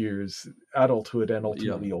 teenage years, adulthood, and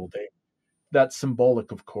ultimately old age. That's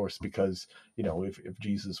symbolic, of course, because if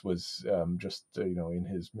Jesus was just in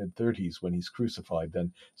his mid-30s when he's crucified,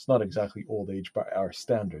 then it's not exactly old age by our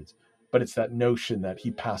standards, but it's that notion that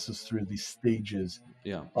he passes through these stages.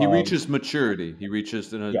 He reaches maturity. He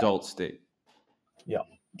reaches an adult state. Yeah.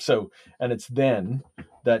 So, and it's then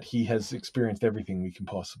that he has experienced everything we can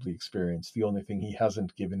possibly experience. The only thing he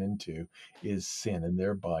hasn't given into is sin, and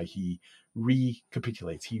thereby he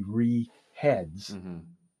recapitulates, he reheads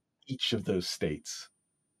each of those states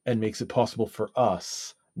and makes it possible for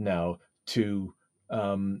us now to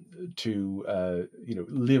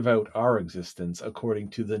live out our existence according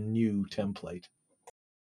to the new template.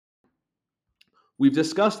 We've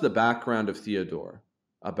discussed the background of Theodore,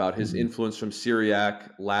 about his influence from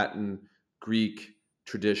Syriac, Latin, Greek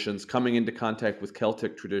traditions, coming into contact with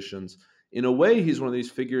Celtic traditions. In a way, he's one of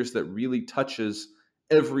these figures that really touches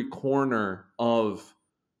every corner of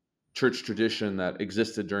church tradition that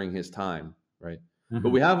existed during his time, right?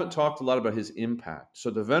 But we haven't talked a lot about his impact.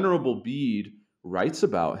 So the Venerable Bede writes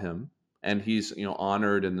about him, and he's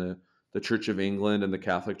honored in the Church of England and the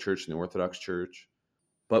Catholic Church and the Orthodox Church.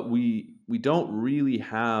 But we don't really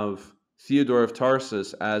have Theodore of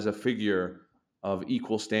Tarsus as a figure of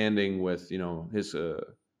equal standing with his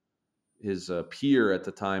peer at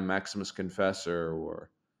the time, Maximus Confessor,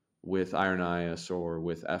 or with Irenaeus, or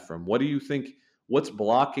with Ephraim. What do you think? What's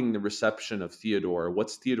blocking the reception of Theodore?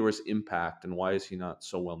 What's Theodore's impact, and why is he not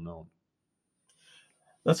so well known?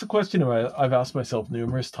 That's a question I've asked myself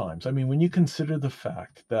numerous times. I mean, when you consider the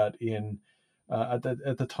fact that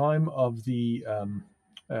at the time of the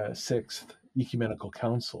Sixth Ecumenical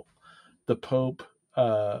Council, the Pope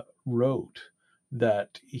wrote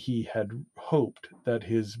that he had hoped that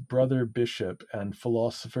his brother bishop and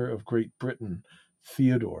philosopher of Great Britain,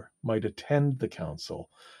 Theodore, might attend the council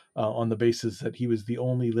on the basis that he was the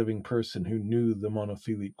only living person who knew the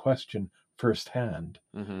monothelete question firsthand.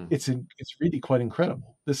 Hmm. It's really quite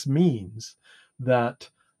incredible. This means that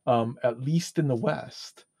at least in the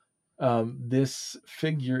West, this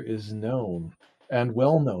figure is known and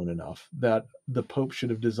well known enough that the Pope should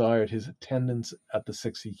have desired his attendance at the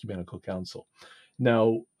Sixth Ecumenical Council.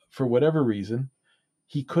 Now, for whatever reason,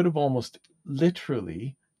 he could have almost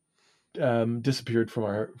literally disappeared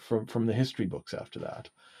from the history books after that.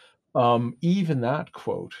 Even that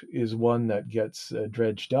quote is one that gets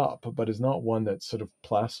dredged up, but is not one that's sort of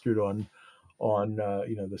plastered on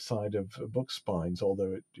the side of book spines,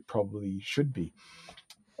 although it probably should be.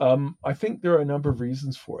 I think there are a number of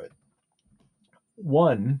reasons for it.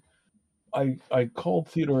 One, I called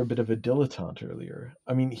Theodore a bit of a dilettante earlier.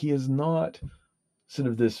 I mean, he is not sort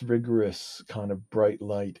of this rigorous kind of bright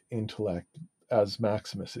light intellect as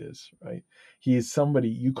Maximus is, right? He is somebody,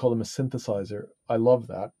 you call him a synthesizer. I love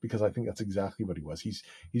that because I think that's exactly what he was.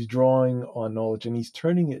 He's drawing on knowledge and he's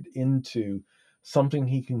turning it into something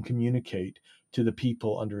he can communicate to the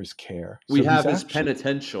people under his care. We So he's have his actually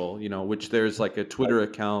penitential, which there's like a Twitter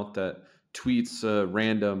account that tweets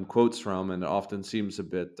random quotes from, and it often seems a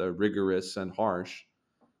bit rigorous and harsh.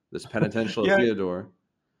 This penitential of yeah, Theodore.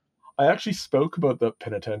 I actually spoke about the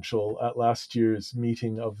penitential at last year's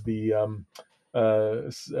meeting of the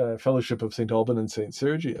Fellowship of St. Alban and St.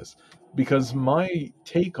 Sergius, because my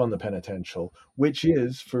take on the penitential, which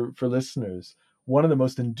is, for listeners, one of the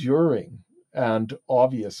most enduring and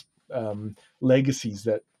obvious legacies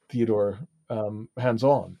that Theodore hands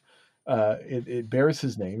on. It bears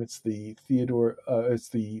his name. It's the Theodore. It's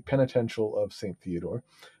the penitential of Saint Theodore,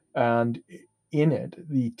 and in it,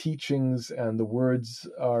 the teachings and the words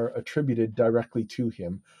are attributed directly to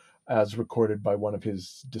him as recorded by one of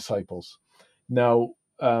his disciples. Now,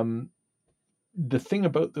 the thing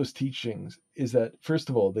about those teachings is that, first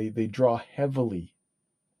of all, they draw heavily,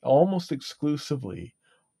 almost exclusively,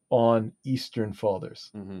 on Eastern fathers.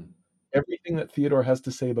 Hmm. Everything that Theodore has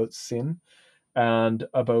to say about sin and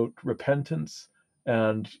about repentance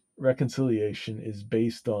and reconciliation is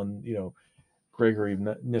based on, Gregory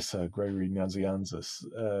Nyssa, Gregory Nazianzus,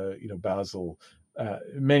 Basil,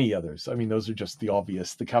 many others. I mean, those are just the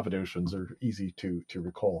obvious. The Cappadocians are easy to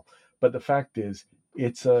recall, but the fact is,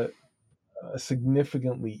 it's a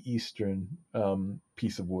significantly Eastern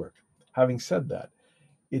piece of work. Having said that,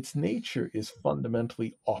 its nature is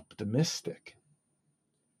fundamentally optimistic.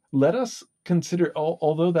 Let us consider,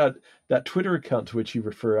 although that Twitter account to which you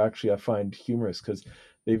refer, actually, I find humorous because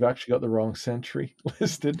they've actually got the wrong century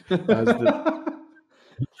listed as the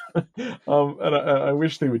and I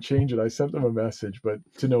wish they would change it. I sent them a message, but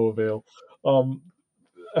to no avail. Um,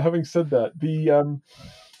 Having said that, the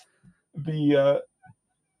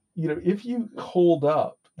if you hold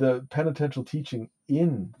up the penitential teaching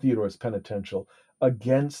in Theodore's penitential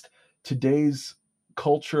against today's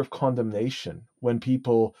culture of condemnation, when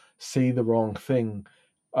people say the wrong thing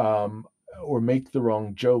um, or make the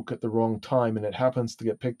wrong joke at the wrong time, and it happens to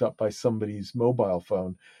get picked up by somebody's mobile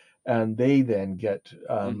phone, and they then get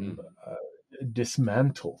Hmm.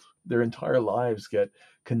 dismantled. Their entire lives get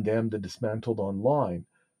condemned and dismantled online.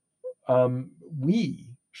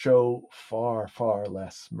 We show far, far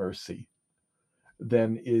less mercy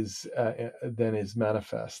than is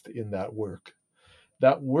manifest in that work.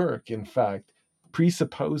 That work, in fact,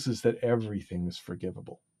 presupposes that everything is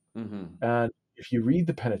forgivable. Hmm. And if you read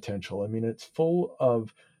the penitential, I mean, it's full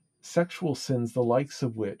of sexual sins, the likes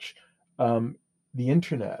of which the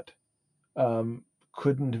internet um,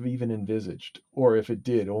 couldn't have even envisaged, or if it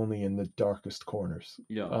did, only in the darkest corners.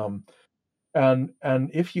 Yeah. Um, and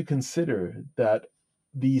if you consider that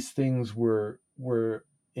these things were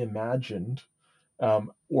imagined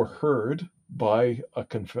or heard by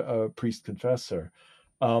a priest confessor,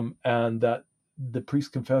 and that the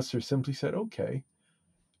priest confessor simply said okay,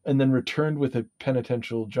 and then returned with a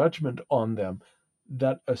penitential judgment on them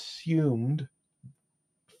that assumed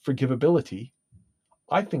forgivability,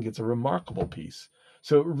 I think it's a remarkable piece.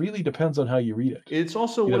 So it really depends on how you read it. It's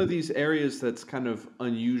also You one know, of these areas that's kind of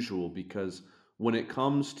unusual because when it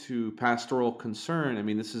comes to pastoral concern, I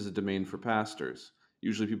mean, this is a domain for pastors.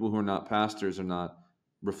 Usually, people who are not pastors are not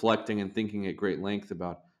reflecting and thinking at great length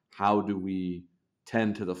about how do we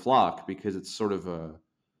tend to the flock because it's sort of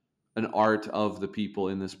an art of the people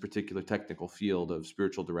in this particular technical field of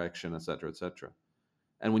spiritual direction, et cetera, et cetera.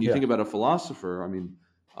 And when you Yeah. think about a philosopher, I mean,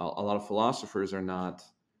 a lot of philosophers are not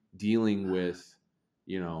dealing with,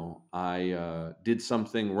 I did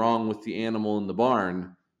something wrong with the animal in the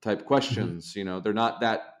barn type Hmm. questions. They're not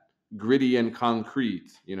that gritty and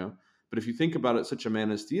concrete. But if you think about it, such a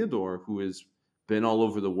man as Theodore, who has been all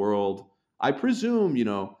over the world, I presume,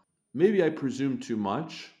 maybe I presume too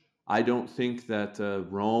much. I don't think that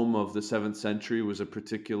Rome of the 7th century was a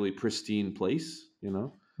particularly pristine place.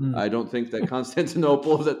 Mm. I don't think that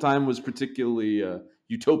Constantinople of that time was particularly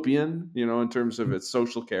utopian, in terms of its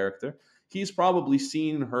social character. He's probably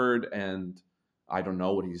seen, heard, and I don't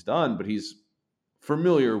know what he's done, but he's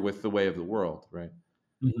familiar with the way of the world, right?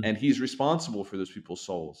 Hmm. And he's responsible for those people's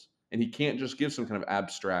souls. And he can't just give some kind of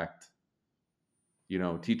abstract,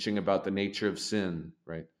 teaching about the nature of sin,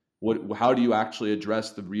 right? How do you actually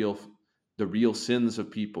address the real sins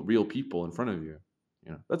of people, real people in front of you?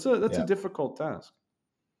 That's a Yeah. difficult task.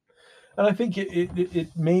 And I think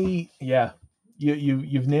it may, yeah,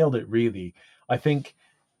 you've nailed it really. I think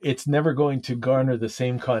it's never going to garner the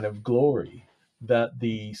same kind of glory that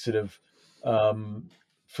the sort of um,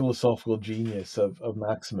 philosophical genius of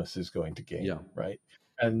Maximus is going to gain, Yeah. right?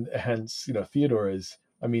 And hence, Theodore is,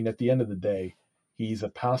 I mean, at the end of the day, he's a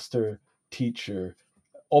pastor, teacher,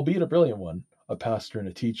 albeit a brilliant one, a pastor and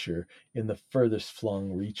a teacher in the furthest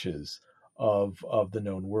flung reaches of the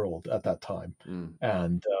known world at that time, Mm.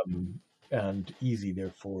 and and easy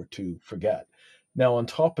therefore to forget. Now, on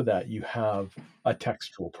top of that, you have a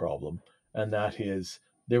textual problem, and that is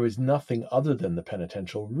there is nothing other than the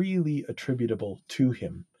penitential really attributable to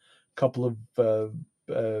him. A couple of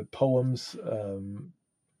poems,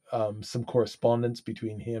 some correspondence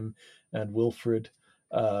between him and Wilfrid,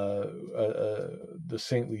 the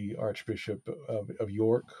saintly Archbishop of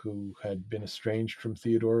York, who had been estranged from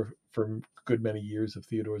Theodore for a good many years of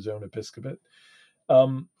Theodore's own episcopate.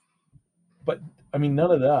 Um, but I mean,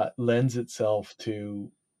 none of that lends itself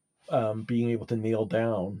to being able to nail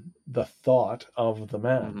down the thought of the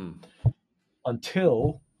man Hmm.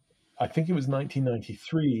 until I think it was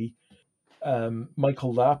 1993.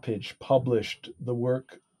 Michael Lapidge published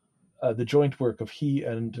the joint work of he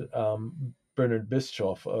and Bernard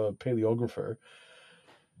Bischoff, a paleographer,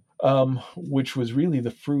 which was really the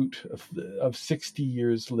fruit of 60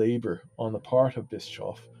 years' labor on the part of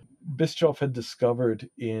Bischoff. Bischoff had discovered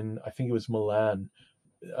in, I think it was Milan,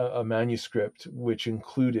 a manuscript which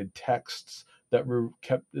included texts that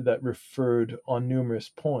referred on numerous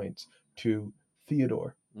points to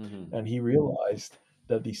Theodore, Hmm. and he realized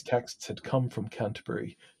that these texts had come from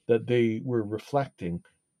Canterbury, that they were reflecting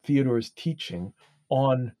Theodore's teaching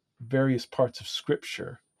on various parts of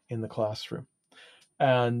Scripture in the classroom.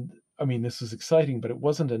 And I mean, this was exciting, but it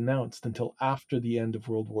wasn't announced until after the end of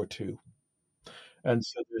World War II. And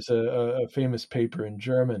so there's a famous paper in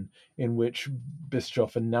German in which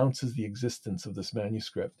Bischoff announces the existence of this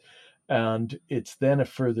manuscript. And it's then a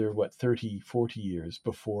further, 30, 40 years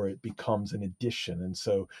before it becomes an edition. And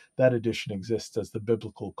so that edition exists as the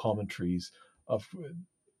biblical commentaries of the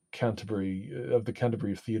Canterbury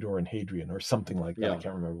of Theodore and Hadrian, or something like that. I Yeah.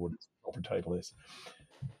 can't remember what its proper title is.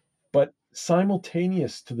 But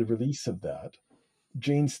simultaneous to the release of that,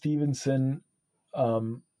 Jane Stevenson,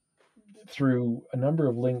 um, through a number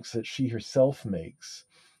of links that she herself makes,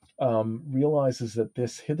 realizes that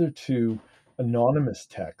this hitherto anonymous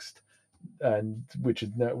text, and which is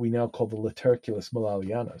we now call the Laterculus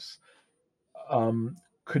Malalianus, um,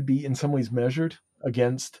 could be in some ways measured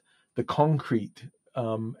against the concrete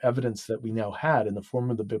evidence that we now had in the form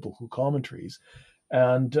of the biblical commentaries.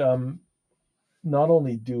 And not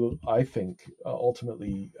only do I think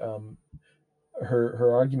ultimately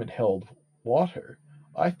her argument held water,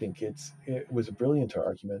 I think it was a brilliant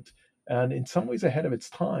argument, and in some ways ahead of its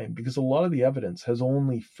time, because a lot of the evidence has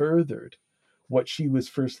only furthered what she was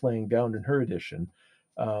first laying down in her edition,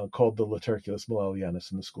 called the Laterculus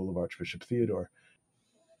Malalianus in the School of Archbishop Theodore.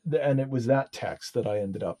 And it was that text that I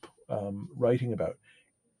ended up writing about.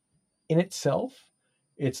 In itself,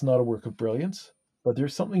 it's not a work of brilliance, but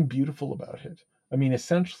there's something beautiful about it. I mean,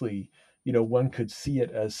 essentially, one could see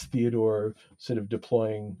it as Theodore sort of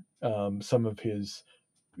deploying some of his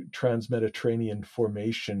trans-Mediterranean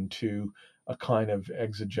formation to a kind of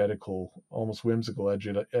exegetical, almost whimsical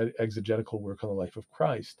exegetical work on the life of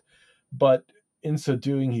Christ. But in so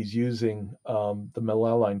doing, he's using the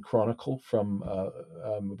Malaline Chronicle from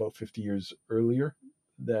about 50 years earlier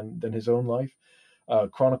than his own life.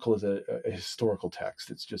 Chronicle is a historical text.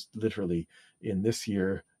 It's just literally in this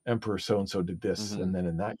year, Emperor so and so did this, and Hmm. then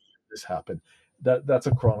in that year this happened. That's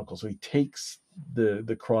a chronicle. So he takes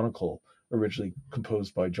the chronicle originally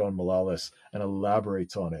composed by John Malalas, and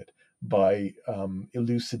elaborates on it by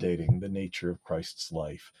elucidating the nature of Christ's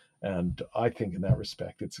life. And I think in that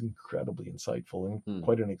respect, it's incredibly insightful and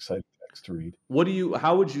quite an exciting text to read.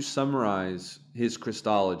 How would you summarize his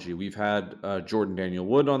Christology? We've had Jordan Daniel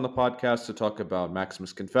Wood on the podcast to talk about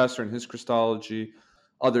Maximus Confessor and his Christology,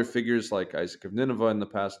 other figures like Isaac of Nineveh in the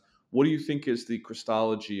past. What do you think is the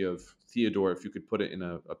Christology of Theodore, if you could put it in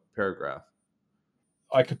a paragraph?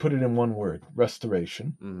 I could put it in one word: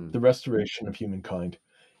 restoration. Mm-hmm. The restoration of humankind.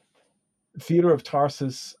 Theodore of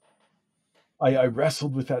Tarsus, I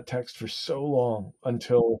wrestled with that text for so long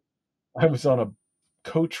until I was on a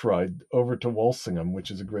coach ride over to Walsingham,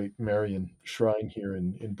 which is a great Marian shrine here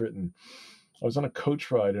in Britain. I was on a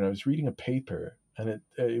coach ride and I was reading a paper, and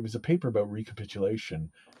it was a paper about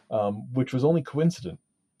recapitulation, which was only coincident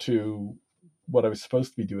to what I was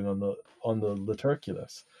supposed to be doing on the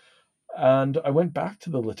Liturculus. And I went back to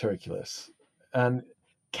the Liturculus and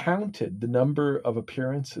counted the number of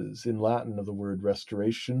appearances in Latin of the word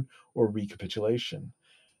restoration or recapitulation.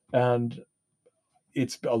 And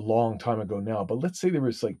it's a long time ago now, but let's say there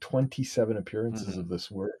was like 27 appearances of this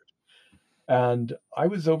word. And I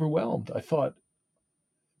was overwhelmed. I thought,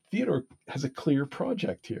 Theodore has a clear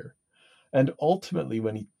project here. And ultimately,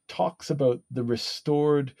 when he talks about the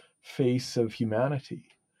restored face of humanity,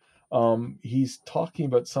 he's talking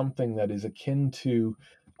about something that is akin to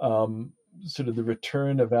sort of the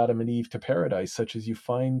return of Adam and Eve to paradise, such as you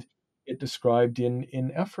find it described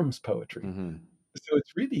in Ephraim's poetry. Mm-hmm. So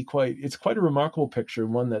it's really quite a remarkable picture,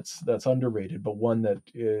 one that's underrated, but one that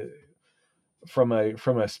from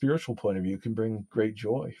a spiritual point of view can bring great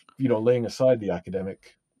joy, laying aside the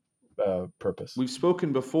academic purpose. We've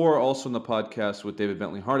spoken before also in the podcast with David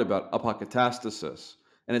Bentley Hart about apokatastasis.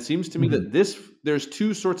 And it seems to me that there's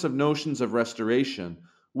two sorts of notions of restoration,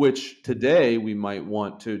 which today we might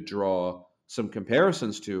want to draw some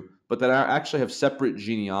comparisons to, but that actually have separate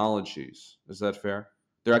genealogies. Is that fair?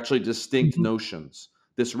 They're actually distinct notions.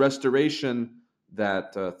 This restoration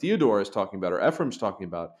that Theodore is talking about, or Ephraim's talking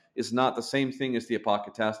about, is not the same thing as the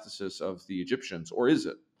apokatastasis of the Egyptians, or is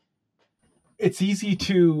it? It's easy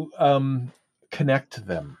to connect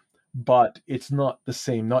them, but it's not the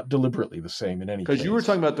same, not deliberately the same in any case. Because you were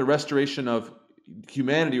talking about the restoration of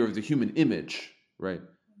humanity or the human image, right?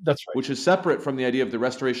 That's right. Which is separate from the idea of the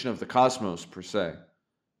restoration of the cosmos per se.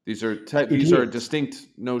 These are distinct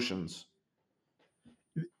notions.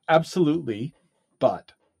 Absolutely,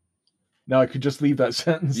 but now I could just leave that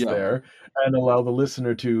sentence there and allow the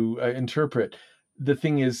listener to interpret. The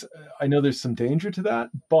thing is, I know there's some danger to that,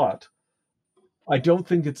 but I don't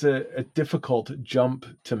think it's a difficult jump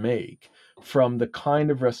to make from the kind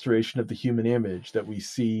of restoration of the human image that we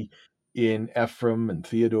see in Ephraim and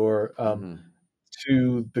Theodore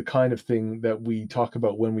to the kind of thing that we talk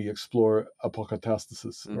about when we explore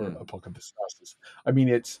apokatastasis or apokatastasis. I mean,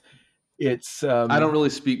 it's. I don't really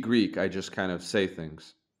speak Greek. I just kind of say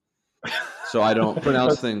things. So I don't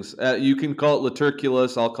pronounce things. You can call it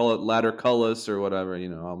liturculus. I'll call it laterculus or whatever.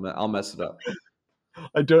 I'll mess it up.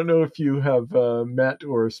 I don't know if you have met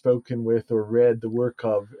or spoken with or read the work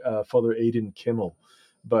of Father Aidan Kimmel,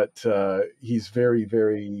 but he's very,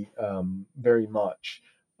 very, very much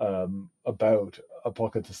about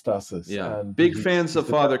apokatastasis. Yeah, and big fans of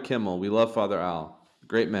Father Kimmel. We love Father Al.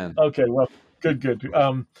 Great man. Okay, well, good.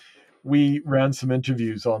 We ran some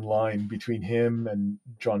interviews online between him and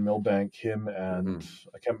John Milbank, him and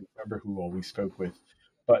I can't remember who all we spoke with,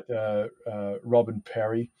 but Robin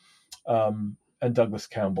Perry and Douglas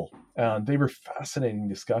Campbell. And they were fascinating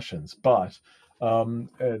discussions, but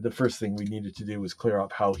the first thing we needed to do was clear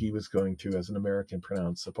up how he was going to, as an American,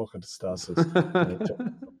 pronounce apokatastasis.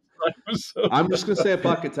 I'm just going to say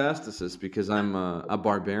apokatastasis because I'm a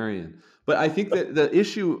barbarian. But I think that the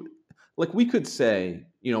issue, like we could say,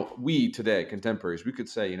 we today, contemporaries, we could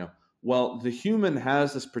say, well, the human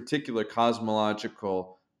has this particular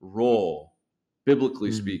cosmological role,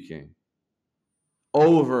 biblically speaking,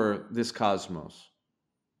 over this cosmos.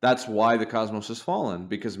 That's why the cosmos has fallen,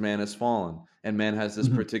 because man has fallen, and man has this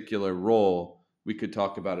particular role. We could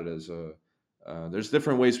talk about it as there's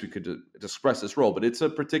different ways we could express this role, but it's a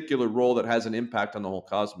particular role that has an impact on the whole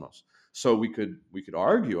cosmos. So we could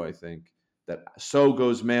argue, I think, that so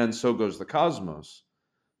goes man, so goes the cosmos.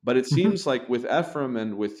 But it seems like with Ephraim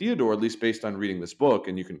and with Theodore, at least based on reading this book,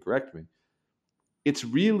 and you can correct me, it's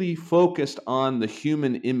really focused on the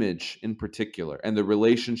human image in particular and the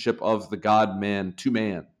relationship of the God-man to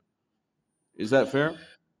man. Is that fair?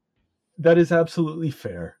 That is absolutely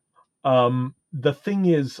fair. The thing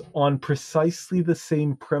is, on precisely the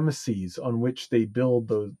same premises on which they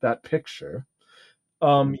build that picture,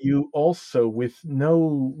 You also, with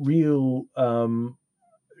no real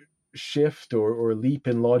shift or leap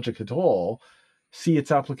in logic at all, see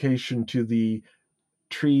its application to the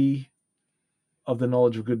tree of the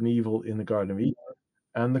knowledge of good and evil in the Garden of Eden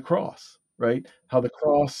and the cross, right? How the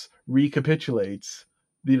cross recapitulates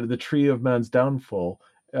the tree of man's downfall,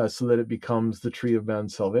 so that it becomes the tree of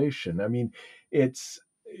man's salvation. I mean, it's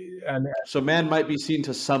and So man might be seen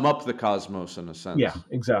to sum up the cosmos in a yeah, sense.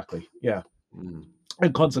 exactly, yeah, Mm.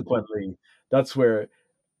 and consequently, that's where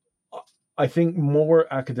I think more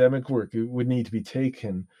academic work would need to be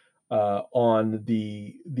taken on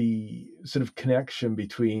the sort of connection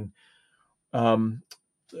between um,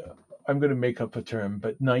 I'm going to make up a term,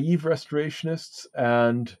 but naive restorationists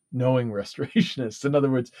and knowing restorationists. In other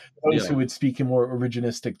words, those Yeah. who would speak in more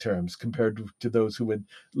originistic terms compared to those who would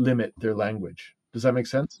limit their language. Does that make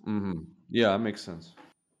sense? Yeah, that makes sense.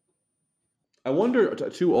 I wonder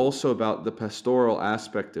too also about the pastoral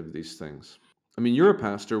aspect of these things. I mean, you're a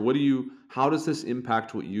pastor. How does this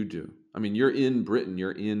impact what you do? I mean, you're in Britain,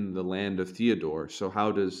 you're in the land of Theodore. So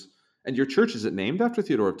and your church, is it named after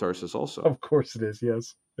Theodore of Tarsus also? Of course it is,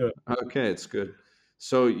 yes. Yeah. Okay, it's good.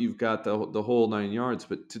 So you've got the whole nine yards,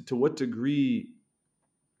 but to what degree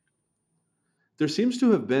there seems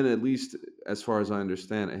to have been, at least as far as I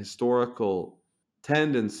understand, a historical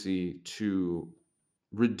tendency to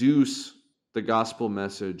reduce the gospel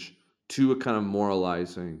message to a kind of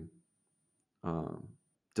moralizing um,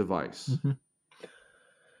 device, Mhm.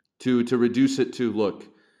 to reduce it to, look,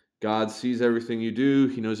 God sees everything you do,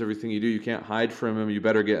 he knows everything you do, you can't hide from him, you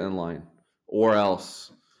better get in line or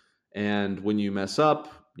else. And when you mess up,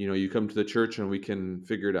 you come to the church and we can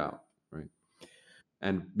figure it out, right?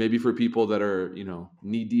 And maybe for people that are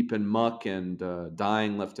knee deep in muck and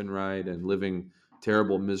dying left and right and living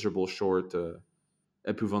terrible, miserable, short,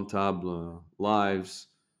 épouvantable lives,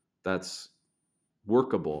 that's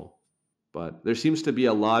workable. But there seems to be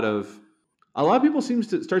a lot of people seems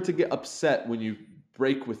to start to get upset when you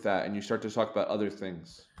break with that and you start to talk about other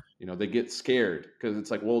things. They get scared because it's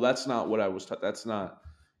like, well, that's not what I was taught. That's not,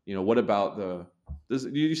 what about do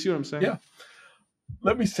you see what I'm saying? Yeah.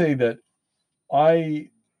 Let me say that I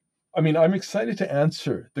mean, I'm excited to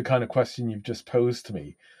answer the kind of question you've just posed to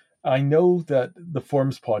me. I know that the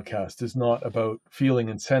Forms podcast is not about feeling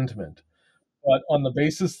and sentiment, but on the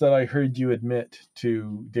basis that I heard you admit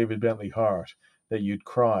to David Bentley Hart that you'd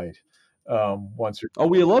cried once or Oh,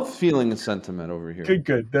 we love feeling and sentiment over here. good,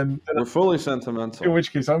 good. Then We're fully in sentimental.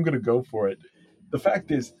 which case I'm going to go for it. The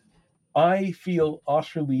fact is, I feel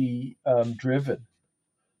utterly driven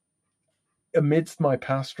amidst my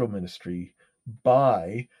pastoral ministry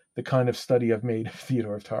by the kind of study I've made of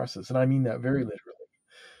Theodore of Tarsus, and I mean that very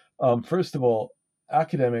literally. First of all,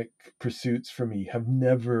 academic pursuits for me have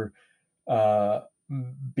never uh,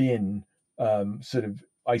 been sort of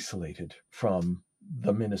isolated from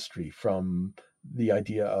the ministry, from the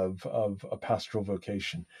idea of a pastoral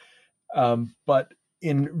vocation. But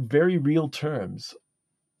in very real terms,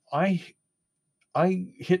 I I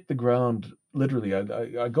hit the ground literally.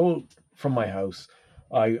 I go from my house.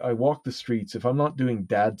 I walk the streets. If I'm not doing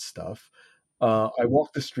dad stuff, I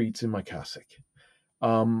walk the streets in my cassock.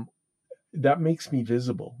 Um, that makes me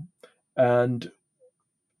visible. And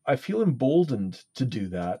I feel emboldened to do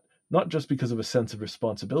that, not just because of a sense of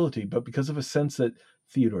responsibility, but because of a sense that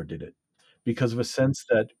Theodore did it, because of a sense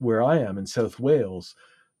that where I am in South Wales,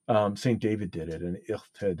 St. David did it, and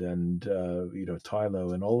Illtyd, and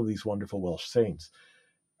Tylo, and all of these wonderful Welsh saints.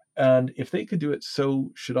 And if they could do it,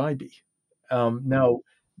 so should I be. Now,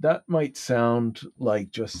 that might sound like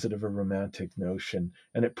just sort of a romantic notion,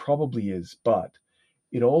 and it probably is, but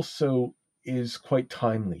it also is quite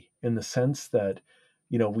timely in the sense that,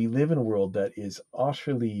 we live in a world that is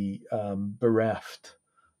utterly bereft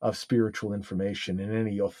of spiritual information in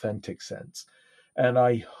any authentic sense. And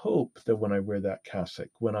I hope that when I wear that cassock,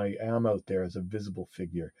 when I am out there as a visible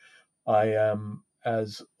figure, I am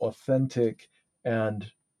as authentic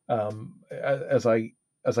and as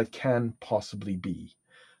I can possibly be.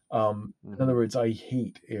 In other Hmm. words, I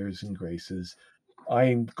hate airs and graces.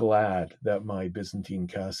 I'm glad that my Byzantine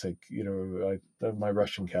cassock, my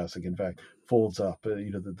Russian cassock, in fact, folds up.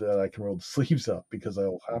 That I can roll the sleeves up because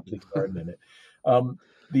I'll happily garden in it. Um,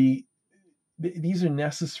 the these are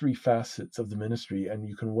necessary facets of the ministry, and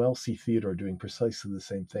you can well see Theodore doing precisely the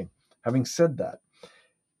same thing. Having said that,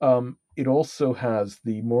 it also has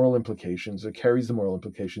the moral implications, or carries the moral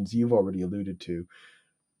implications you've already alluded to,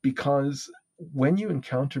 because when you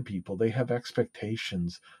encounter people, they have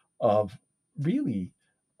expectations of really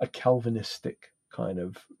a Calvinistic kind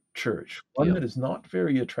of church, one Yeah. that is not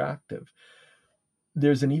very attractive.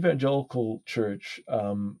 There's an evangelical church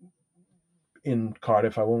in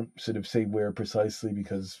Cardiff. I won't sort of say where precisely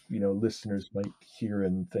because, listeners might hear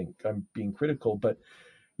and think I'm being critical, but,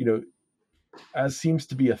 you know, as seems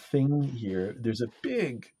to be a thing here, there's a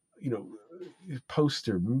big,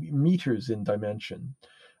 poster, meters in dimension,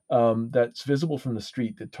 that's visible from the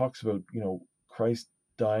street that talks about, Christ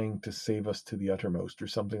dying to save us to the uttermost or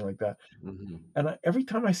something like that. Hmm. And every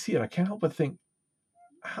time I see it, I can't help but think,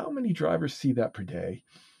 how many drivers see that per day?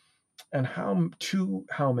 And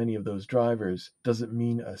how many of those drivers does it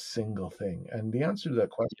mean a single thing? And the answer to that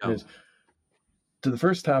question Yeah. is, to the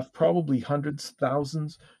first half, probably hundreds,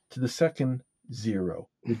 thousands. To the second, zero.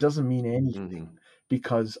 It doesn't mean anything Hmm.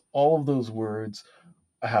 because all of those words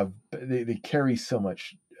they carry so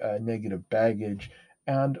much negative baggage,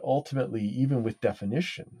 and ultimately, even with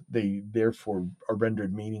definition, they therefore are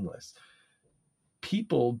rendered meaningless.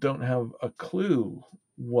 People don't have a clue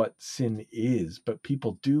what sin is, but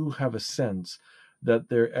people do have a sense that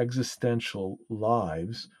their existential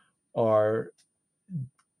lives are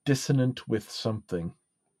dissonant with something.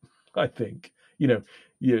 I think, the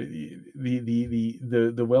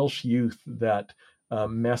Welsh youth that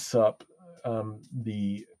mess up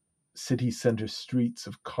the city centre streets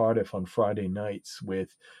of Cardiff on Friday nights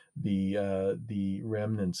with the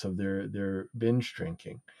remnants of their binge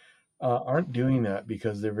drinking aren't doing that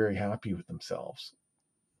because they're very happy with themselves.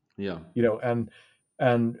 Yeah.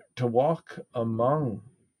 And to walk among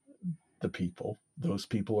the people, those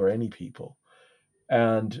people or any people,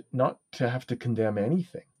 and not to have to condemn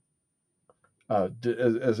anything,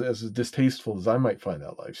 as distasteful as I might find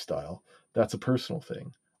that lifestyle, that's a personal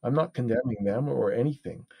thing. I'm not condemning them or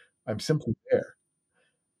anything. I'm simply there.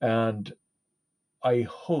 And I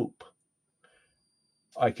hope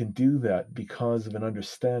I can do that because of an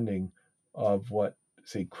understanding of what,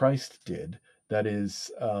 say, Christ did, that is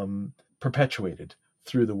perpetuated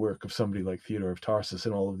through the work of somebody like Theodore of Tarsus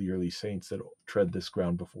and all of the early saints that tread this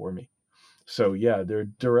ground before me. So yeah, there are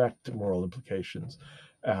direct moral implications,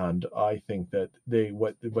 and I think that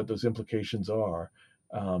what those implications are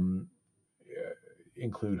um,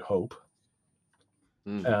 include hope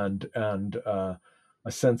Hmm. and a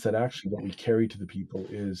sense that actually what we carry to the people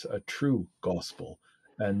is a true gospel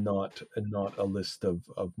and not a list of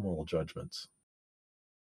moral judgments.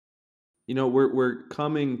 We're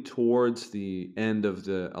coming towards the end of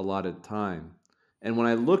the allotted time, and when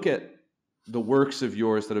I look at the works of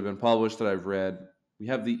yours that have been published that I've read, we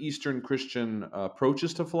have the Eastern Christian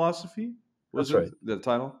Approaches to Philosophy. Was That's it right. the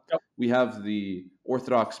title? Yep. We have the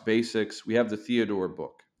Orthodox Basics. We have the Theodore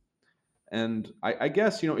book. And I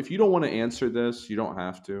guess, if you don't want to answer this, you don't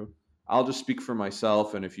have to. I'll just speak for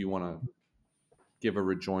myself. And if you want to give a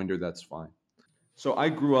rejoinder, that's fine. So I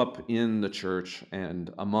grew up in the church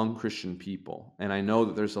and among Christian people. And I know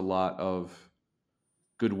that there's a lot of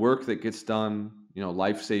good work that gets done,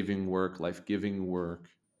 life saving work, life giving work.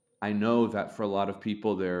 I know that for a lot of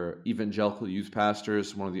people, their evangelical youth pastor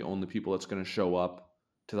is one of the only people that's going to show up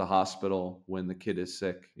to the hospital when the kid is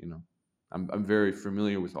sick. I'm very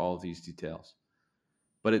familiar with all of these details.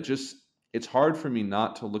 But it's hard for me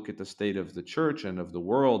not to look at the state of the church and of the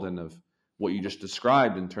world and of what you just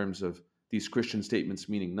described in terms of these Christian statements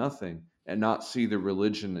meaning nothing and not see the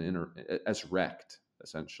religion as wrecked,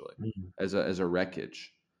 essentially, Mhm. as a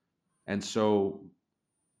wreckage. And so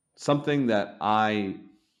something that I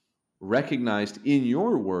recognized in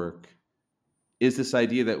your work is this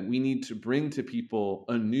idea that we need to bring to people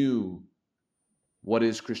anew what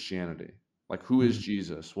is Christianity? Like, who is Mhm.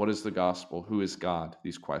 Jesus? What is the gospel? Who is God?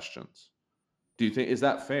 These questions. Do you think, is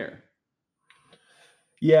that fair?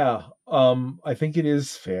 Yeah, I think it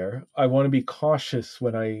is fair. I want to be cautious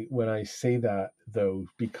when I say that, though,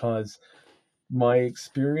 because my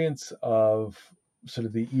experience of sort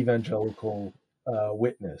of the evangelical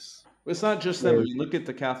witness It's not just them. I is, mean, look at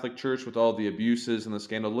the Catholic Church with all the abuses and the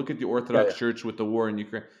scandal. Look at the yeah, Orthodox yeah, Church with the war in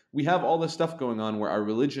Ukraine. We have all this stuff going on where our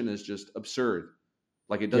religion is just absurd.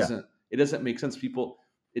 Like, yeah. it doesn't make sense. People,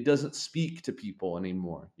 it doesn't speak to people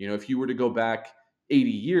anymore. If you were to go back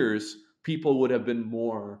 80 years, people would have been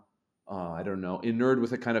more, I don't know, inured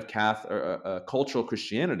with a kind of cultural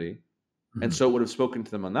Christianity, and Mhm. so it would have spoken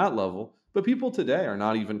to them on that level. But people today are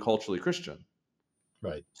not even culturally Christian,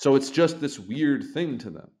 Right. so it's just this weird thing to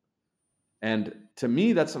them. And to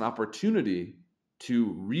me, that's an opportunity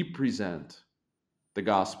to represent the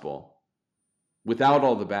gospel without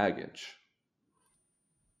all the baggage.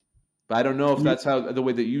 But I don't know if Ye- that's how the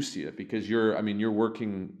way that you see it, because you're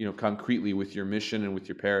working, concretely with your mission and with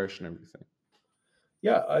your parish and everything.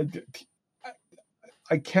 Yeah, I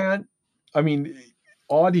I can't. I mean,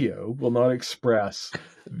 audio will not express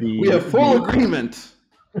We have the full agreement.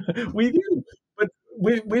 we do, but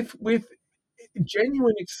with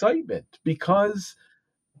genuine excitement because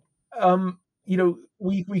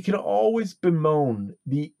we can always bemoan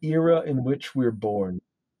the era in which we're born,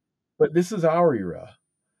 but this is our era.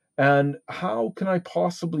 And how can I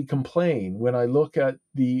possibly complain when I look at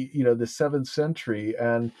the 7th century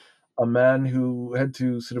and a man who had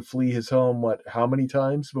to sort of flee his home, how many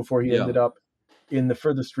times before he ended Yeah. up in the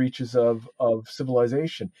furthest reaches of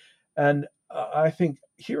civilization? And I think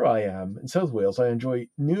here I am in South Wales. I enjoy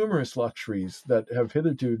numerous luxuries that have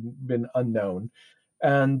hitherto been unknown,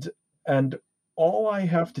 and and all I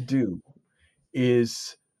have to do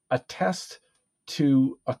is attest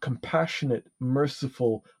to a compassionate,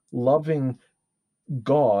 merciful, loving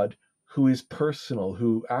God who is personal,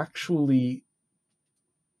 who actually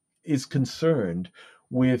is concerned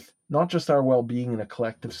with not just our well-being in a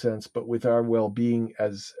collective sense, but with our well-being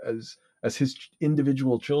as his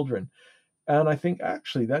individual children. And I think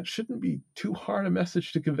actually that shouldn't be too hard a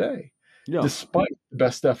message to convey, Yeah. despite the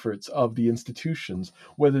best efforts of the institutions,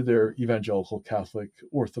 whether they're evangelical, Catholic,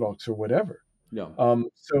 Orthodox, or whatever. Yeah.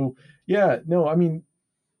 So yeah, no, I mean,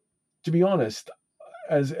 to be honest,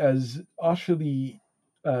 as utterly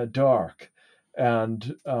dark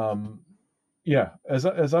and as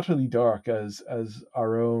utterly dark as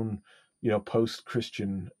our own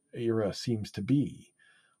post-Christian era seems to be,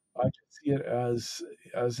 I can see it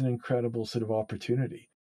as an incredible sort of opportunity.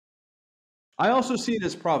 I also see it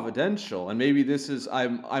as providential, and maybe this is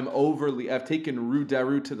I'm overly I've taken Rue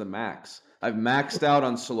Daru to the max. I've maxed out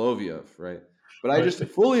on Soloviev, right? But I Right. just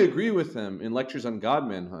fully agree with him in lectures on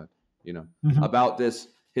Godmanhood, Mhm. about this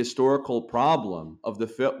historical problem of the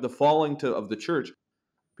falling of the church.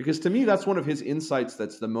 Because to me, that's one of his insights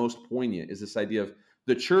that's the most poignant is this idea of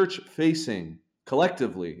the church facing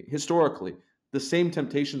collectively, historically, the same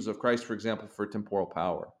temptations of Christ, for example, for temporal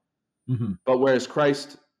power. Mhm. But whereas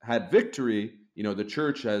Christ had victory, the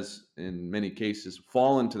church has, in many cases,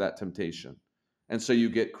 fallen to that temptation. And so you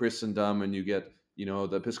get Christendom and you get,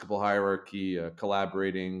 the episcopal hierarchy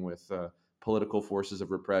collaborating with political forces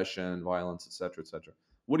of repression, violence, et cetera, et cetera.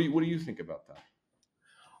 What do you think about that?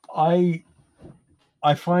 I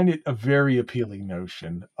I find it a very appealing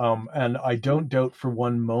notion, and I don't doubt for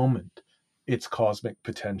one moment its cosmic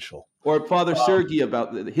potential. Or Father Um, Sergi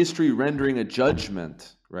about the history rendering a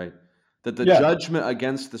judgment, right? That the yeah, judgment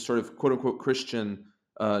against the sort of quote unquote Christian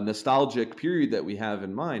nostalgic period that we have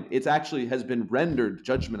in mind, it's actually has been rendered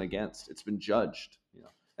judgment against. It's been judged,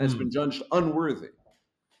 and it's been mm. judged unworthy.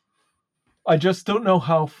 I just don't know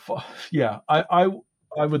how far. Yeah,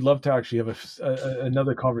 I would love to actually have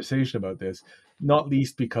another conversation about this, not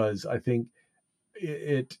least because I think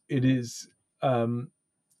it is um,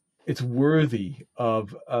 it's worthy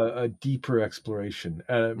of a deeper exploration,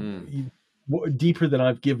 Mm, deeper than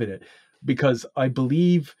I've given it, because I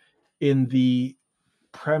believe in the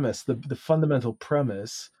premise, the fundamental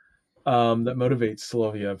premise that motivates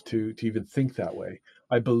Soloviev to even think that way.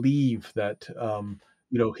 I believe that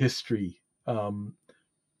history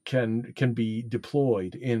can be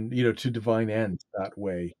deployed in to divine ends that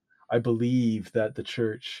way. I believe that the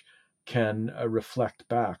church can reflect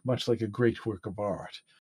back, much like a great work of art.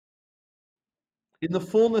 in the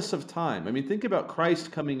fullness of time. I mean, think about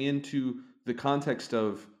Christ coming into the context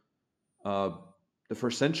of uh, the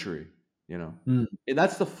first century, you know. Mm, And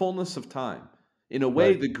that's the fullness of time. In a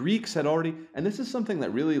way, right. the Greeks had already, and this is something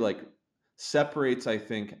that really like separates, I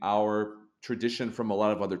think, our tradition from a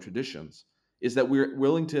lot of other traditions, is that we're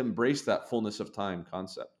willing to embrace that fullness of time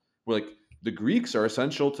concept. We're like, the Greeks are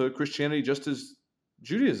essential to Christianity just as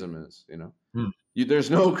Judaism is. Mm,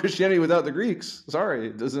 There's no Christianity without the Greeks. Sorry,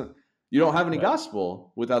 it doesn't. You don't have any right.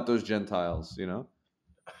 gospel without those Gentiles.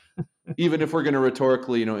 Even if we're going to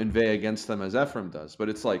rhetorically, inveigh against them as Ephraim does. But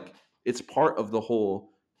it's like it's part of the whole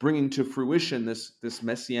bringing to fruition this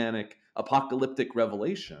messianic apocalyptic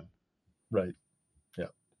revelation. Right. Yeah.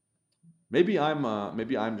 Maybe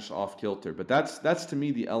I'm just off kilter, but that's to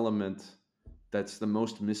me the element that's the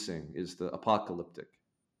most missing is the apocalyptic.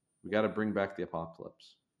 We got to bring back the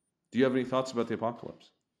apocalypse. Do you have any thoughts about the apocalypse?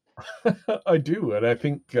 I do, and I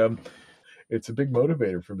think it's a big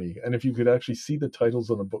motivator for me. And if you could actually see the titles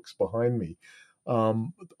on the books behind me,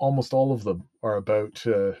 almost all of them are about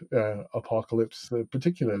apocalypse,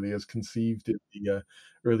 particularly as conceived in the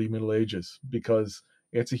early Middle Ages, because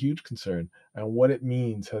it's a huge concern, and what it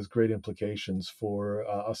means has great implications for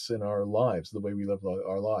us in our lives, the way we live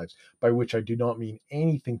our lives. By which I do not mean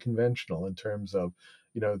anything conventional in terms of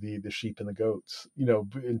the sheep and the goats,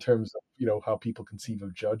 in terms of how people conceive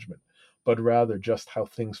of judgment, but rather just how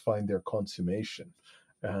things find their consummation.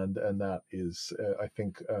 And that is, I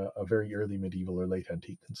think, a very early medieval or late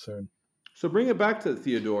antique concern. So bring it back to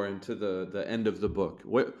Theodore and to the end of the book.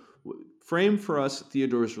 Frame for us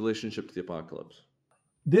Theodore's relationship to the apocalypse.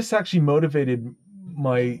 This actually motivated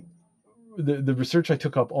the research I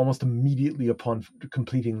took up almost immediately upon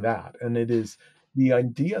completing that, and it is the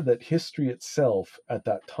idea that history itself at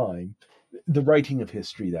that time, the writing of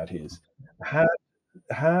history, that is, had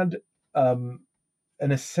had an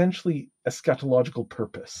essentially eschatological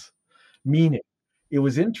purpose, meaning it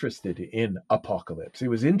was interested in apocalypse. It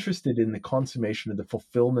was interested in the consummation of the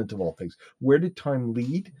fulfillment of all things. Where did time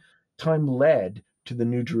lead? Time led to the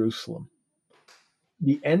New Jerusalem.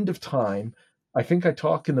 The end of time. I think I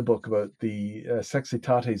talk in the book about the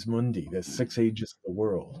Sexitates Mundi, the 6 ages of the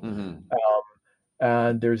world. Mm-hmm.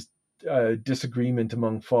 And there's disagreement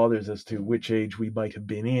among fathers as to which age we might have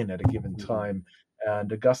been in at a given time.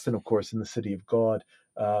 And Augustine, of course, in the City of God,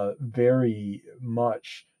 very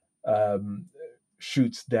much um,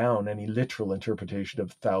 shoots down any literal interpretation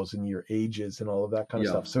of 1,000-year ages and all of that kind of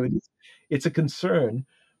Yeah. stuff. So it's a concern,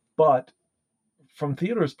 but from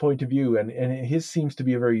Theodore's point of view, and his seems to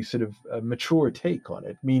be a very sort of mature take on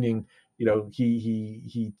it, meaning,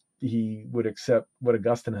 he would accept what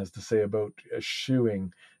Augustine has to say about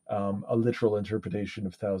eschewing a literal interpretation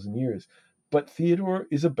of 1,000 years. But Theodore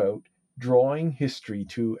is about drawing history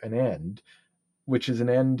to an end, which is an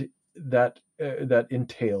end that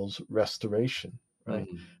entails restoration, right?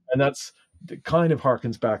 Mm-hmm. And that's kind of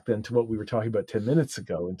harkens back then to what we were talking about 10 minutes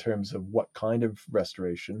ago in terms of what kind of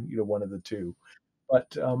restoration, one of the two.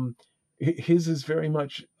 But his is very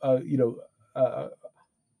much, uh, a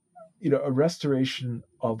restoration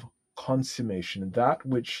of consummation. That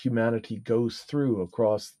which humanity goes through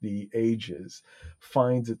across the ages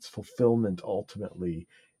finds its fulfillment ultimately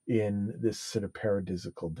in this sort of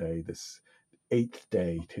paradisical day, this eighth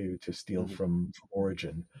day, to steal Mm-hmm. from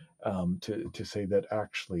Origin, to say that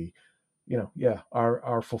actually,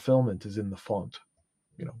 our fulfillment is in the font.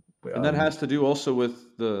 You know, And that has to do also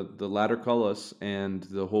with the Laterculus and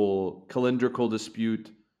the whole calendrical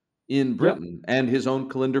dispute in yeah, Britain and his own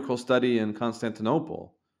calendrical study in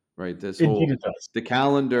Constantinople, right? This indeed whole it does. the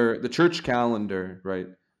calendar, the church calendar, right?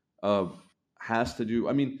 Uh, has to do.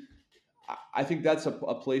 I mean, I think that's a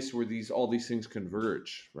place where all these things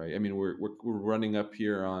converge, right? I mean, we're running up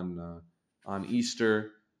here on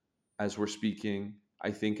Easter as we're speaking.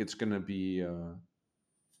 I think it's going to be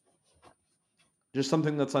just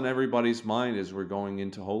something that's on everybody's mind as we're going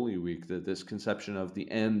into Holy Week. That this conception of the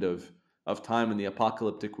end of time and the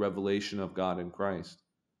apocalyptic revelation of God in Christ.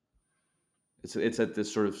 It's at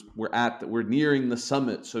this sort of we're nearing the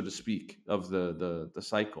summit, so to speak, of the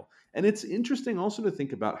cycle. And it's interesting also to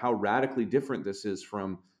think about how radically different this is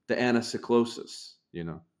from the anacyclosis,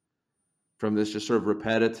 from this just sort of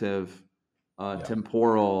repetitive, Yeah.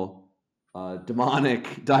 temporal,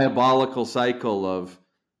 demonic, diabolical cycle of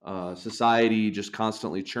society just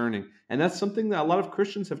constantly churning. And that's something that a lot of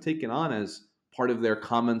Christians have taken on as part of their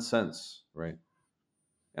common sense, right?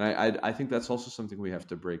 And I think that's also something we have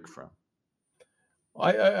to break from.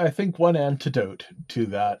 I think one antidote to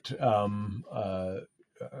that, to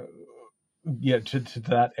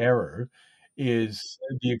that error, is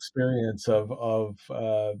the experience of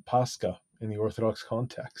Pascha in the Orthodox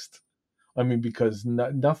context. I mean, because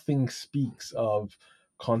nothing speaks of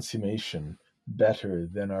consummation better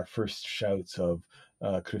than our first shouts of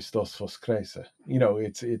Christos voskrese.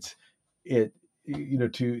 It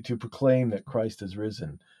to proclaim that Christ has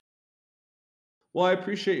risen. Well, I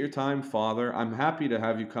appreciate your time, Father. I'm happy to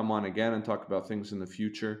have you come on again and talk about things in the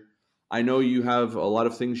future. I know you have a lot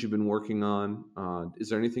of things you've been working on. Is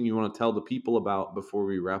there anything you want to tell the people about before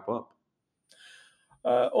we wrap up?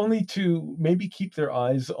 Only to maybe keep their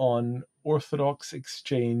eyes on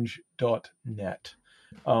orthodoxexchange.net.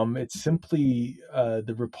 It's simply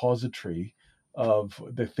the repository of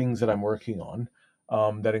the things that I'm working on.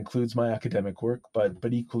 That includes my academic work, but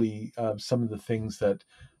equally some of the things that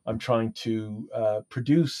I'm trying to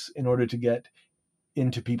produce in order to get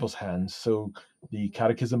into people's hands. So the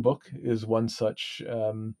Catechism book is one such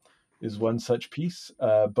piece,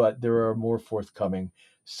 but there are more forthcoming.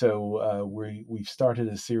 So we've started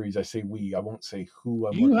a series. I say we. I won't say who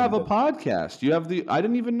I'm You working have with. a podcast. You have I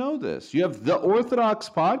didn't even know this. You have the Orthodox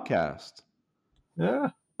podcast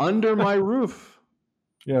Yeah. under my roof.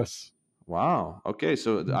 Yes. Wow. Okay,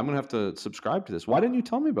 so I'm gonna have to subscribe to this. Why didn't you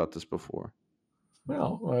tell me about this before?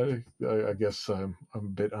 Well, I guess I'm a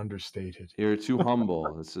bit understated. You're too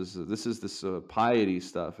humble. This piety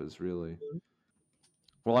stuff is really.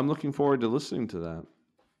 Well, I'm looking forward to listening to that.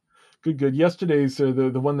 Good, good. Yesterday's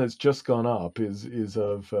the one that's just gone up is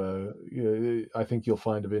of I think you'll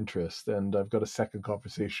find of interest, and I've got a second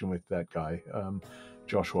conversation with that guy,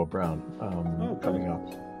 Joshua Brown, Oh, coming good.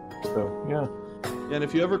 up. So yeah. Yeah, and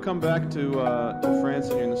if you ever come back to France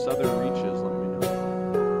and you're in the southern reaches, let me know.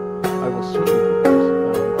 I will certainly